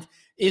mind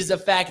is the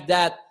fact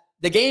that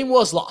the game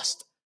was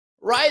lost.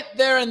 Right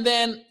there and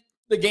then,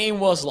 the game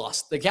was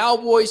lost. The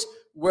Cowboys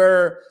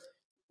were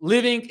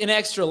living an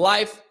extra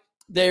life.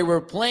 They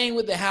were playing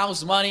with the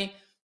house money.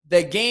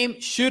 The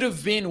game should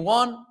have been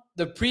won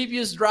the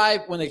previous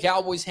drive when the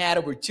Cowboys had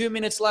over 2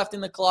 minutes left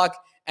in the clock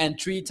and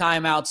 3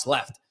 timeouts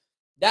left.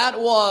 That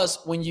was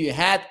when you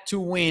had to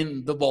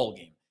win the ball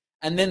game.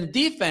 And then the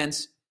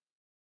defense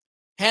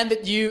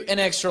handed you an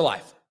extra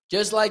life,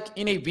 just like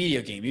in a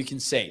video game, you can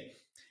say.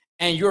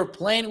 And you're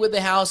playing with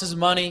the house's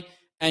money,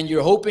 and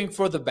you're hoping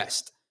for the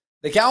best.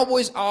 The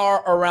Cowboys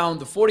are around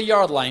the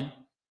 40-yard line,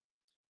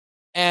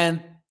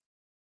 and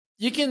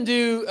you can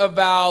do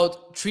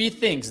about 3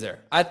 things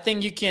there. I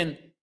think you can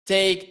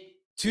take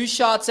 2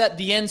 shots at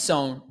the end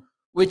zone,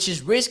 which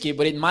is risky,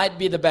 but it might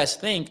be the best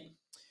thing.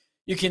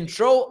 You can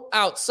throw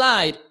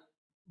outside,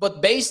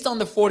 but based on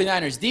the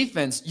 49ers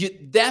defense, you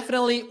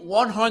definitely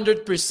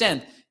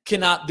 100%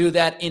 cannot do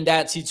that in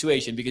that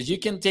situation, because you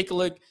can take a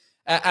look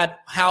at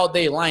how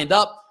they lined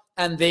up,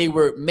 and they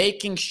were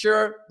making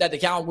sure that the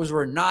Cowboys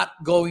were not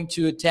going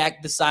to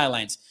attack the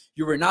sidelines.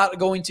 You were not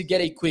going to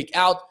get a quick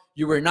out.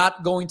 You were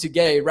not going to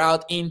get a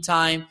route in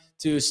time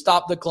to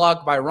stop the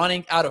clock by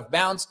running out of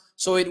bounds.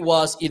 So it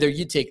was either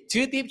you take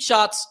 2 deep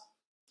shots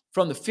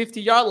from the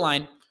 50-yard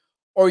line,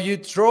 or you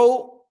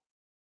throw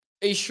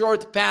a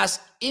short pass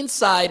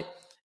inside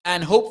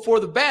and hope for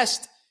the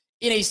best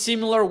in a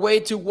similar way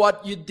to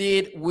what you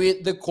did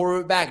with the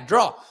quarterback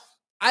draw.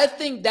 I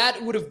think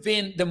that would have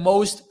been the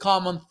most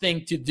common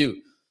thing to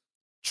do.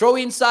 Throw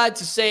inside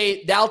to,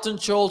 say, Dalton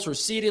Schultz or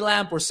CeeDee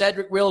Lamb or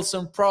Cedric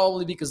Wilson,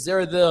 probably because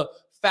they're the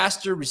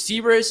faster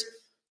receivers.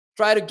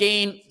 Try to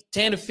gain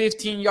 10 to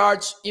 15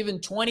 yards, even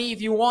 20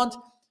 if you want.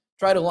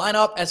 Try to line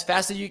up as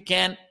fast as you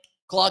can,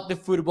 clock the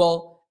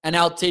football, and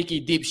now take a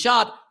deep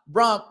shot,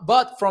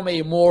 but from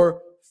a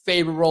more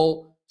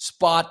favorable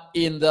spot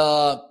in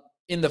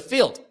the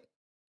field.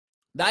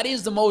 That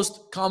is the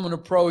most common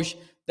approach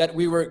that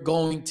we were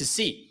going to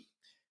see.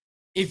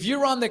 If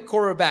you run the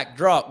quarterback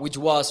draw, which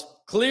was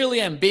clearly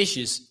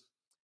ambitious,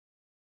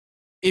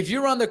 if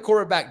you run the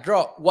quarterback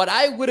draw, what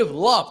I would have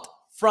loved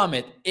from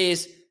it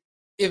is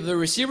if the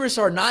receivers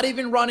are not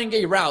even running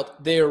a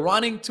route, they're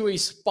running to a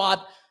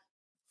spot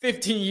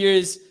 15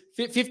 yards,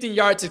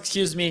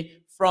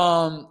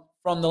 from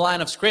the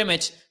line of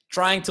scrimmage,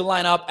 trying to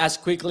line up as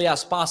quickly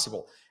as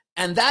possible.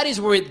 And that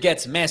is where it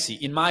gets messy,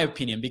 in my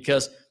opinion,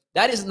 because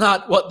that is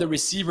not what the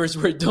receivers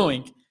were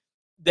doing.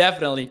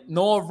 Definitely.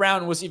 Noah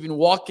Brown was even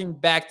walking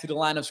back to the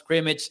line of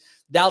scrimmage.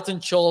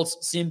 Dalton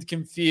Schultz seemed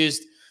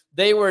confused.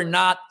 They were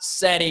not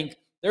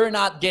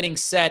getting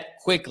set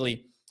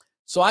quickly.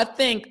 So I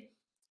think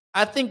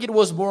it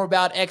was more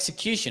about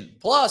execution.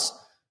 Plus,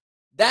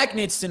 Dak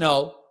needs to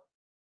know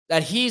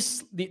that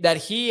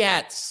he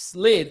had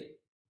slid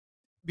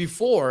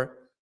before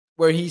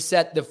where he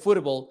set the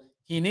football.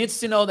 He needs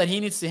to know that he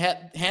needs to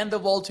hand the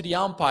ball to the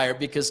umpire,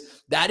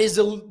 because that is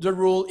the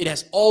rule. It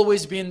has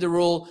always been the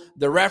rule.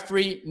 The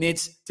referee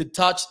needs to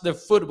touch the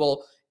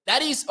football.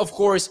 That is, of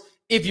course,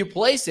 if you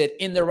place it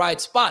in the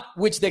right spot,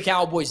 which the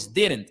Cowboys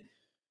didn't.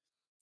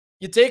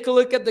 You take a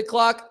look at the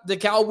clock. The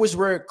Cowboys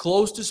were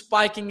close to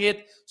spiking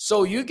it.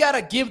 So you got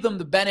to give them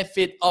the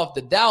benefit of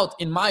the doubt,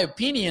 in my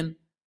opinion,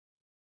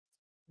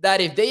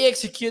 that if they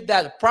execute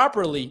that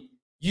properly,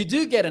 you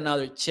do get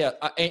another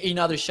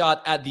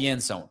shot at the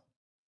end zone.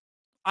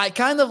 I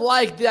kind of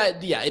like the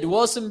idea. It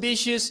was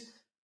ambitious.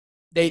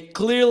 They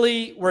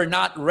clearly were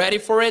not ready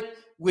for it,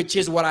 which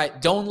is what I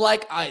don't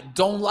like. I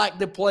don't like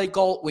the play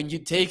call when you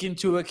take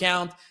into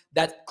account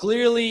that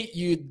clearly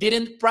you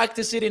didn't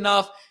practice it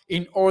enough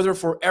in order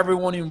for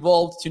everyone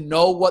involved to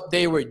know what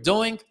they were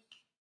doing.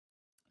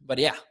 But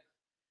yeah,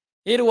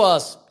 it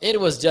was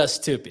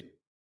just stupid.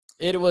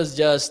 It was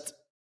just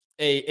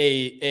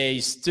a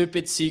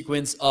stupid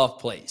sequence of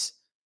plays.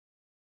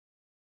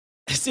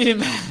 Stevie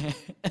Mac,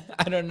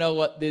 I don't know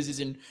what this is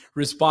in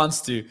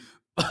response to,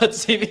 but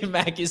Stevie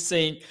Mac is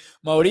saying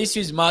Mauricio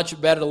is much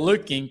better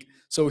looking,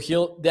 so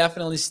he'll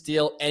definitely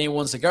steal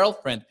anyone's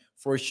girlfriend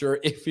for sure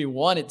if he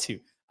wanted to.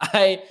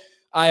 I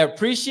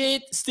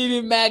appreciate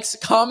Stevie Mac's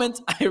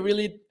comment.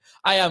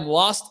 I am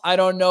lost. I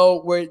don't know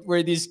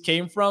where this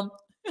came from.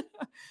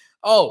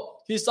 Oh,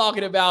 he's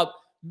talking about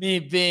me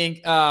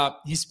being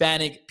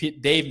Hispanic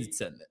Pete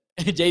Davidson.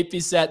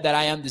 JP said that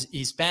I am the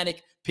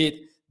Hispanic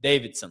Pete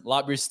Davidson.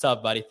 Love your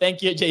stuff, buddy.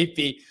 Thank you,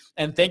 JP.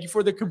 And thank you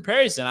for the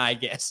comparison, I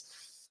guess.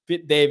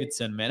 Pete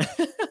Davidson, man.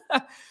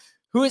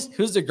 Who's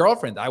the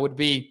girlfriend? I would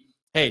need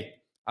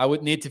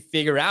to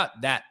figure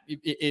out that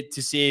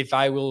to see if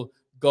I will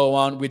go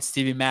on with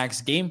Stevie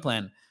Mac's game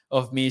plan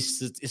of me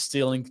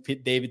stealing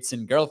Pete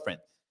Davidson's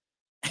girlfriend.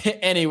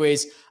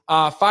 Anyways,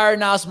 fire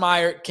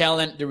Nasmeyer,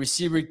 Kellen, the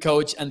receiver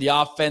coach, and the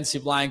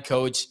offensive line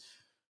coach.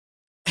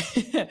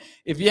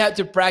 If you had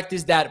to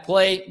practice that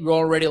play, you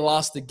already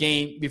lost the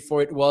game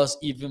before it was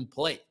even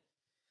played.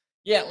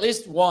 Yeah, at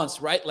least once,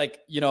 right?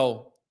 Like,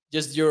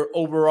 just your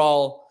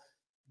overall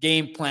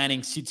game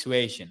planning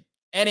situation.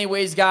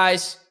 Anyways,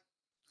 guys,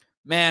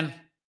 man,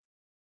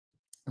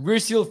 we're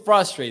still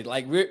frustrated.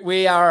 Like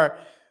we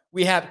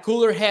have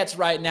cooler heads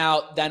right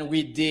now than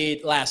we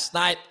did last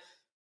night,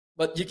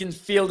 but you can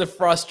feel the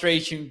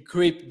frustration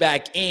creep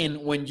back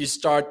in when you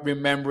start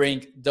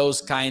remembering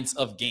those kinds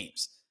of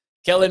games.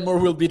 Kellen Moore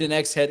will be the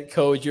next head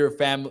coach.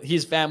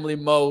 His family,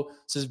 Mo,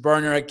 says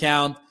burner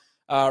account.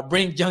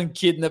 Bring John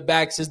Kidna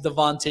back, says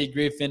Devontae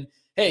Griffin.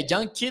 Hey,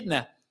 John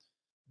Kidna,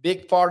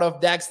 big part of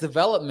Dak's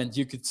development,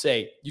 you could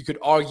say. You could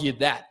argue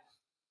that.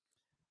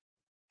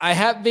 I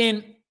have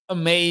been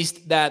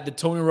amazed that the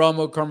Tony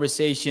Romo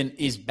conversation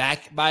is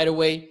back, by the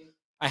way.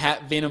 I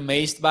have been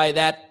amazed by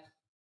that.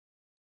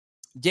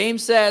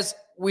 James says,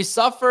 we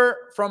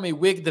suffer from a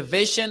weak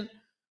division.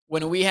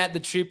 When we had the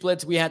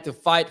triplets, we had to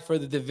fight for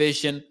the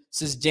division,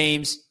 says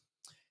James.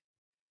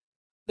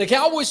 The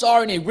Cowboys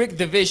are in a weak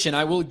division,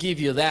 I will give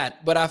you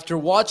that. But after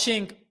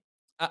watching,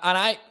 and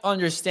I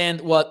understand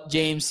what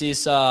James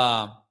is,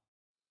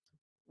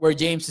 where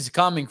James is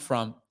coming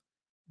from,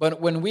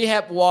 but when we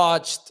have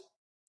watched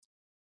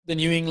the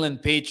New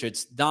England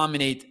Patriots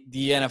dominate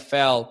the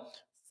NFL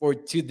for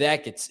 2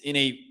 decades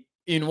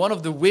in one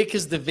of the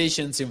weakest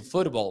divisions in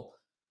football,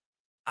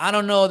 I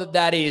don't know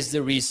that is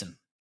the reason.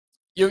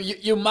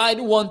 You might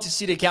want to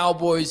see the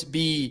Cowboys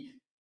be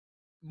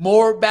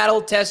more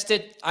battle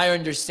tested. I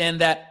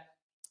understand that.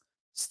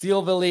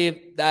 Still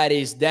believe that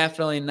is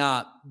definitely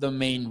not the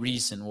main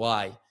reason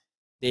why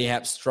they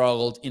have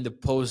struggled in the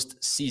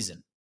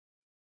postseason.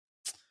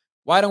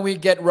 Why don't we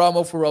get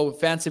Romo for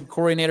offensive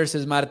coordinator,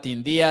 says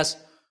Martin Diaz.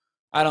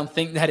 I don't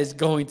think that is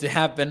going to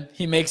happen.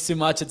 He makes too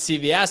much at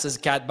CBS, as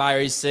Cat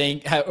Buyer is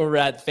saying over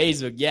at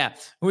Facebook. Yeah,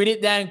 we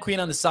need Dan Quinn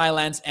on the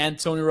sidelines and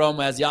Tony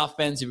Romo as the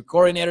offensive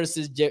coordinator,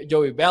 says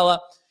Joey Bella.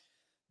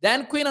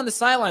 Dan Quinn on the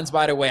sidelines,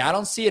 by the way, I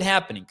don't see it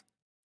happening.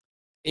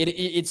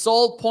 It's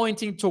all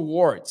pointing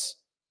towards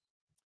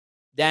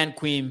Dan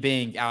Quinn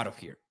being out of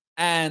here.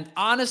 And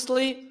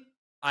honestly,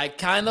 I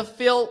kind of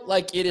feel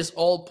like it is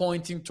all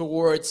pointing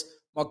towards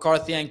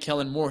McCarthy and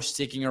Kellen Moore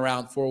sticking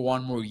around for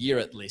one more year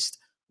at least.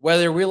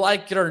 Whether we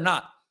like it or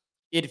not,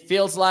 it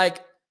feels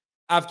like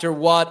after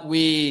what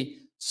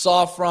we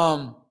saw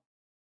from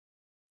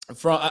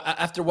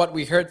after what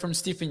we heard from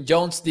Stephen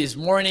Jones this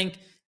morning,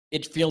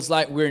 it feels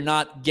like we're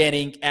not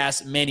getting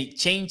as many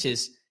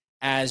changes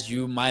as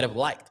you might have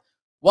liked.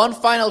 One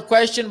final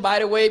question, by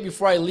the way,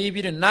 before I leave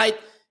you tonight.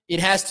 It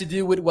has to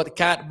do with what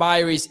Cat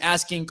Buyer is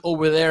asking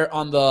over there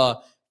on the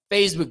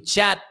Facebook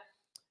chat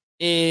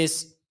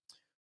is,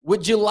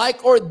 would you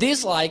like or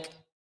dislike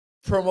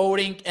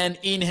promoting an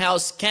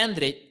in-house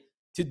candidate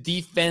to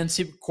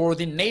defensive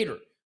coordinator?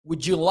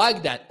 Would you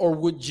like that, or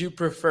would you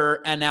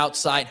prefer an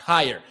outside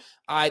hire?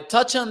 I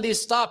touch on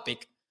this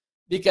topic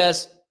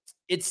because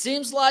it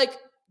seems like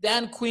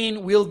Dan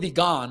Quinn will be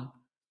gone.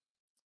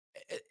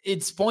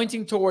 It's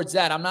pointing towards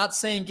that. I'm not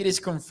saying it is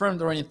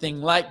confirmed or anything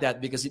like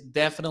that because it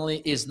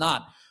definitely is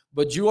not.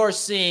 But you are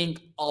seeing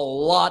a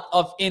lot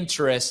of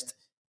interest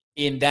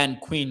in Dan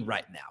Quinn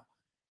right now.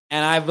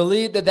 And I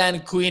believe that Dan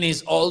Quinn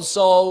is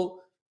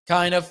also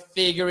kind of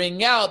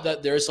figuring out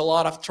that there's a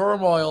lot of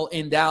turmoil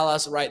in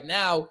Dallas right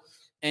now,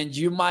 and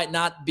you might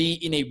not be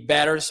in a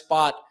better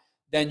spot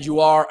than you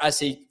are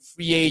as a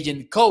free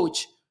agent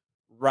coach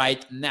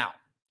right now.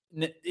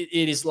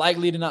 It is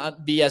likely to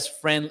not be as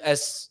friendly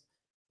as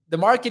the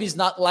market is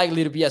not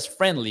likely to be as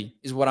friendly,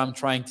 is what I'm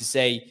trying to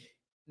say,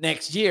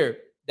 next year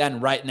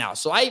than right now.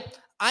 So I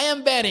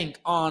am betting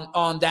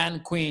on Dan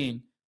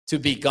Quinn to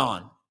be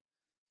gone.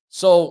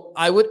 So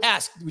I would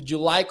ask, would you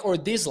like or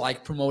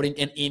dislike promoting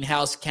an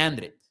in-house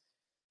candidate?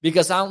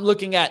 Because I'm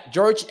looking at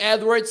George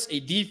Edwards, a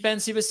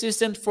defensive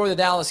assistant for the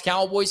Dallas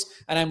Cowboys,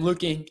 and I'm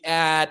looking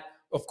at,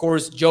 of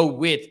course, Joe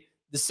Witt,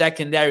 the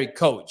secondary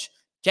coach.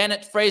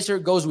 Kenneth Frazier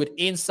goes with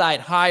inside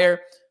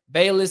hire.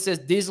 Bailey says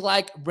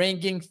dislike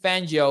bringing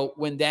Fangio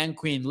when Dan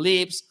Quinn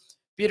leaves.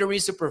 Peter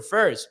Rizzo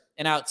prefers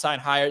an outside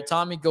hire.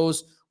 Tommy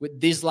goes with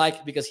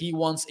dislike because he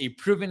wants a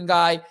proven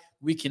guy.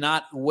 We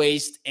cannot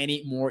waste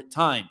any more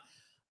time.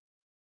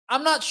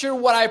 I'm not sure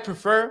what I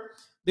prefer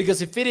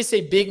because if it is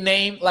a big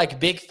name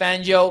like Big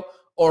Fangio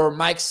or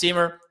Mike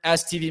Zimmer,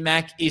 as TV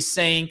Mac is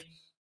saying,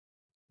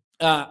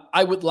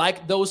 I would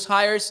like those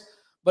hires.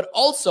 But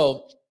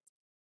also,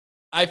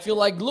 I feel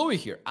like Louis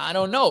here. I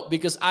don't know,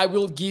 because I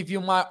will give you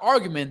my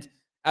argument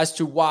as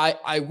to why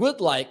I would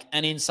like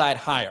an inside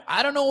hire.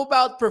 I don't know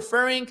about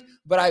preferring,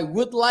 but I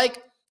would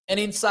like an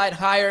inside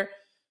hire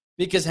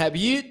because have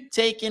you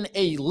taken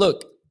a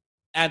look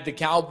at the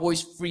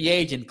Cowboys free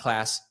agent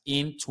class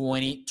in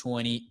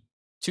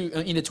 2022,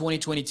 in the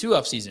 2022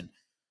 offseason?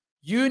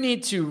 You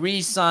need to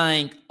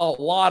re-sign a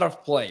lot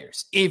of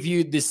players if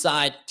you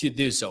decide to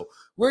do so.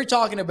 We're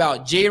talking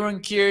about Jaron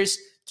Kears,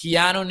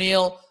 Keanu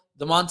Neal,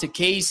 DeMonte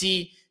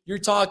Casey. You're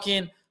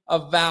talking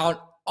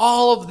about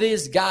all of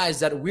these guys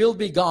that will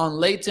be gone.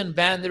 Leighton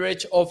Vander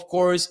Esch, of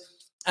course.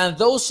 And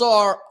those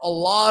are a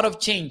lot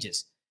of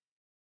changes.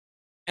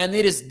 And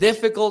it is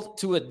difficult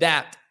to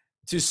adapt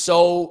to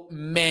so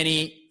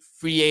many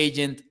free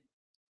agent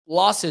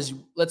losses.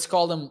 Let's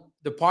call them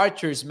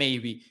departures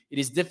maybe. It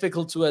is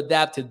difficult to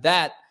adapt to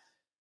that.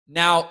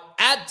 Now,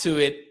 add to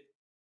it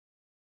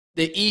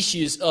the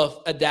issues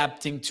of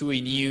adapting to a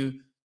new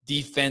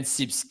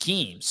defensive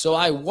scheme. So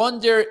I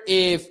wonder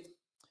if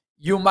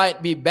you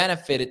might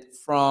benefit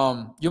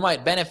from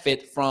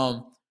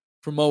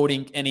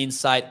promoting an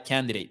inside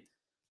candidate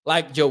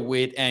like Joe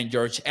Witt and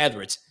George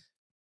Edwards.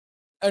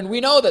 And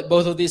we know that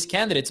both of these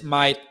candidates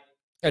might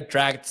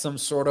attract some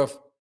sort of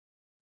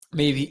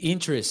maybe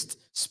interest,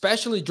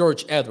 especially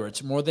George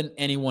Edwards more than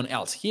anyone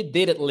else. He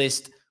did at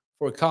least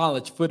for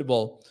college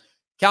football.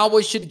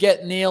 Cowboys should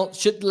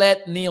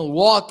let Neal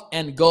walk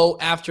and go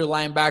after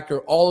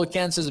linebacker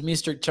Olukens, says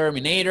Mr.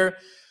 Terminator.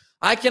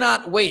 I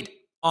cannot wait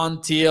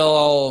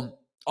until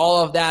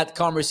all of that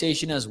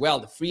conversation as well.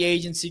 The free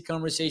agency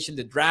conversation,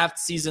 the draft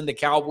season, the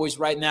Cowboys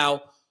right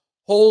now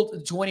hold the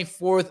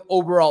 24th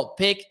overall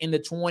pick in the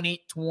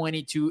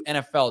 2022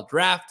 NFL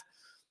Draft.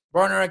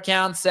 Burner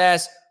account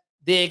says,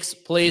 Diggs,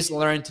 please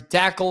learn to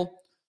tackle.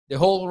 The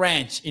whole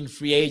ranch in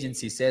free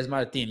agency, says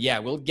Martin. Yeah,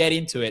 we'll get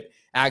into it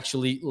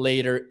actually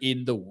later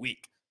in the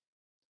week.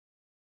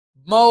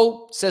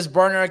 Mo says,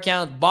 burner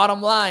account,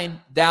 bottom line,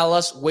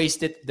 Dallas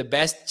wasted the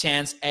best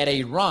chance at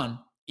a run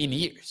in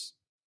years.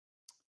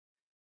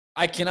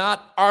 I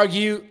cannot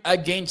argue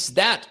against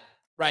that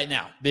right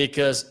now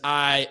because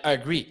I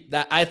agree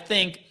that I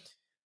think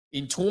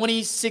in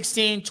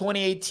 2016,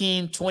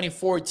 2018,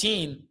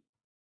 2014,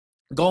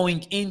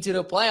 going into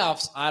the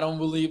playoffs, I don't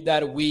believe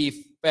that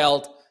we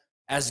felt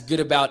as good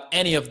about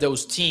any of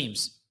those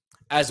teams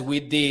as we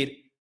did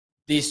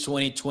this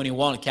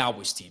 2021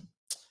 Cowboys team.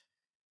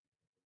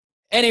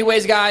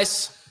 Anyways,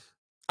 guys,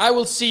 I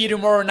will see you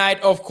tomorrow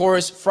night, of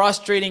course.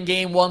 Frustrating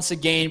game once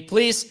again.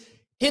 Please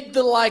hit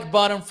the like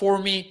button for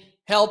me.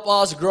 Help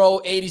us grow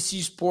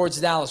ADC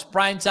Sports Dallas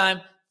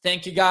Primetime.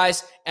 Thank you,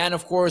 guys. And,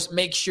 of course,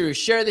 make sure you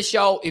share the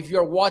show. If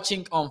you're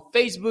watching on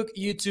Facebook,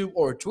 YouTube,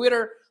 or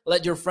Twitter,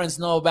 let your friends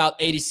know about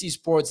ADC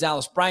Sports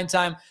Dallas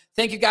Primetime.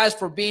 Thank you, guys,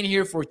 for being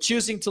here, for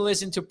choosing to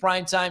listen to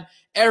Primetime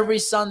every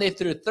Sunday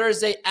through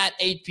Thursday at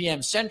 8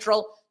 p.m.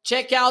 Central.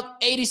 Check out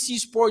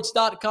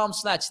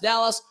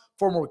adcsports.com/Dallas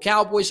for more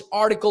Cowboys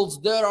articles.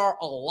 There are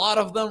a lot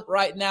of them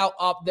right now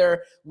up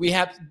there. We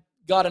have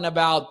gotten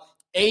about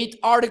 8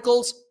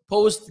 articles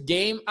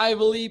post-game, I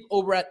believe,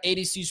 over at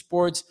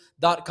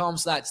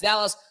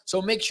adcsports.com/Dallas.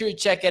 So make sure you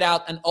check it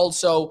out. And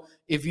also,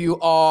 if you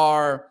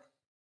are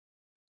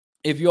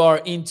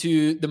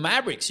into the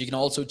Mavericks, you can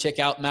also check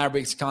out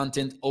Mavericks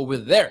content over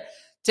there.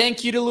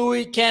 Thank you to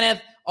Louis,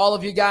 Kenneth, all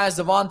of you guys,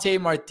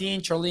 Devontae, Martin,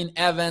 Charlene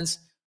Evans.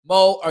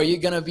 Mo, are you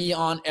going to be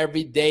on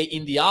every day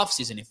in the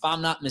offseason? If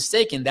I'm not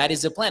mistaken, that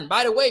is the plan.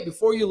 By the way,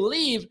 before you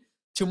leave,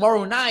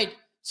 tomorrow night,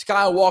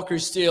 Skywalker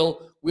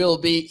Steele will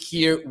be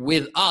here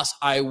with us.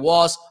 I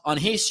was on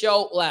his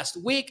show last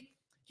week.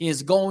 He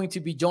is going to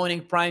be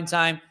joining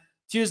Primetime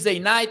Tuesday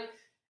night.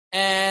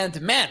 And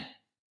man,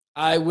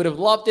 I would have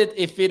loved it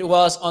if it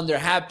was under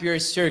happier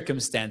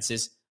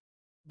circumstances.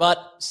 But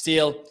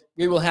still,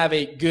 we will have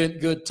a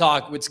good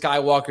talk with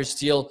Skywalker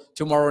Steele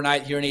tomorrow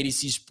night here on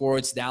ADC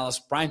Sports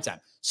Dallas Primetime.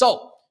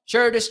 So,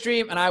 share the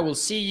stream, and I will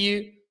see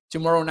you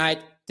tomorrow night.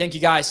 Thank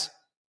you, guys.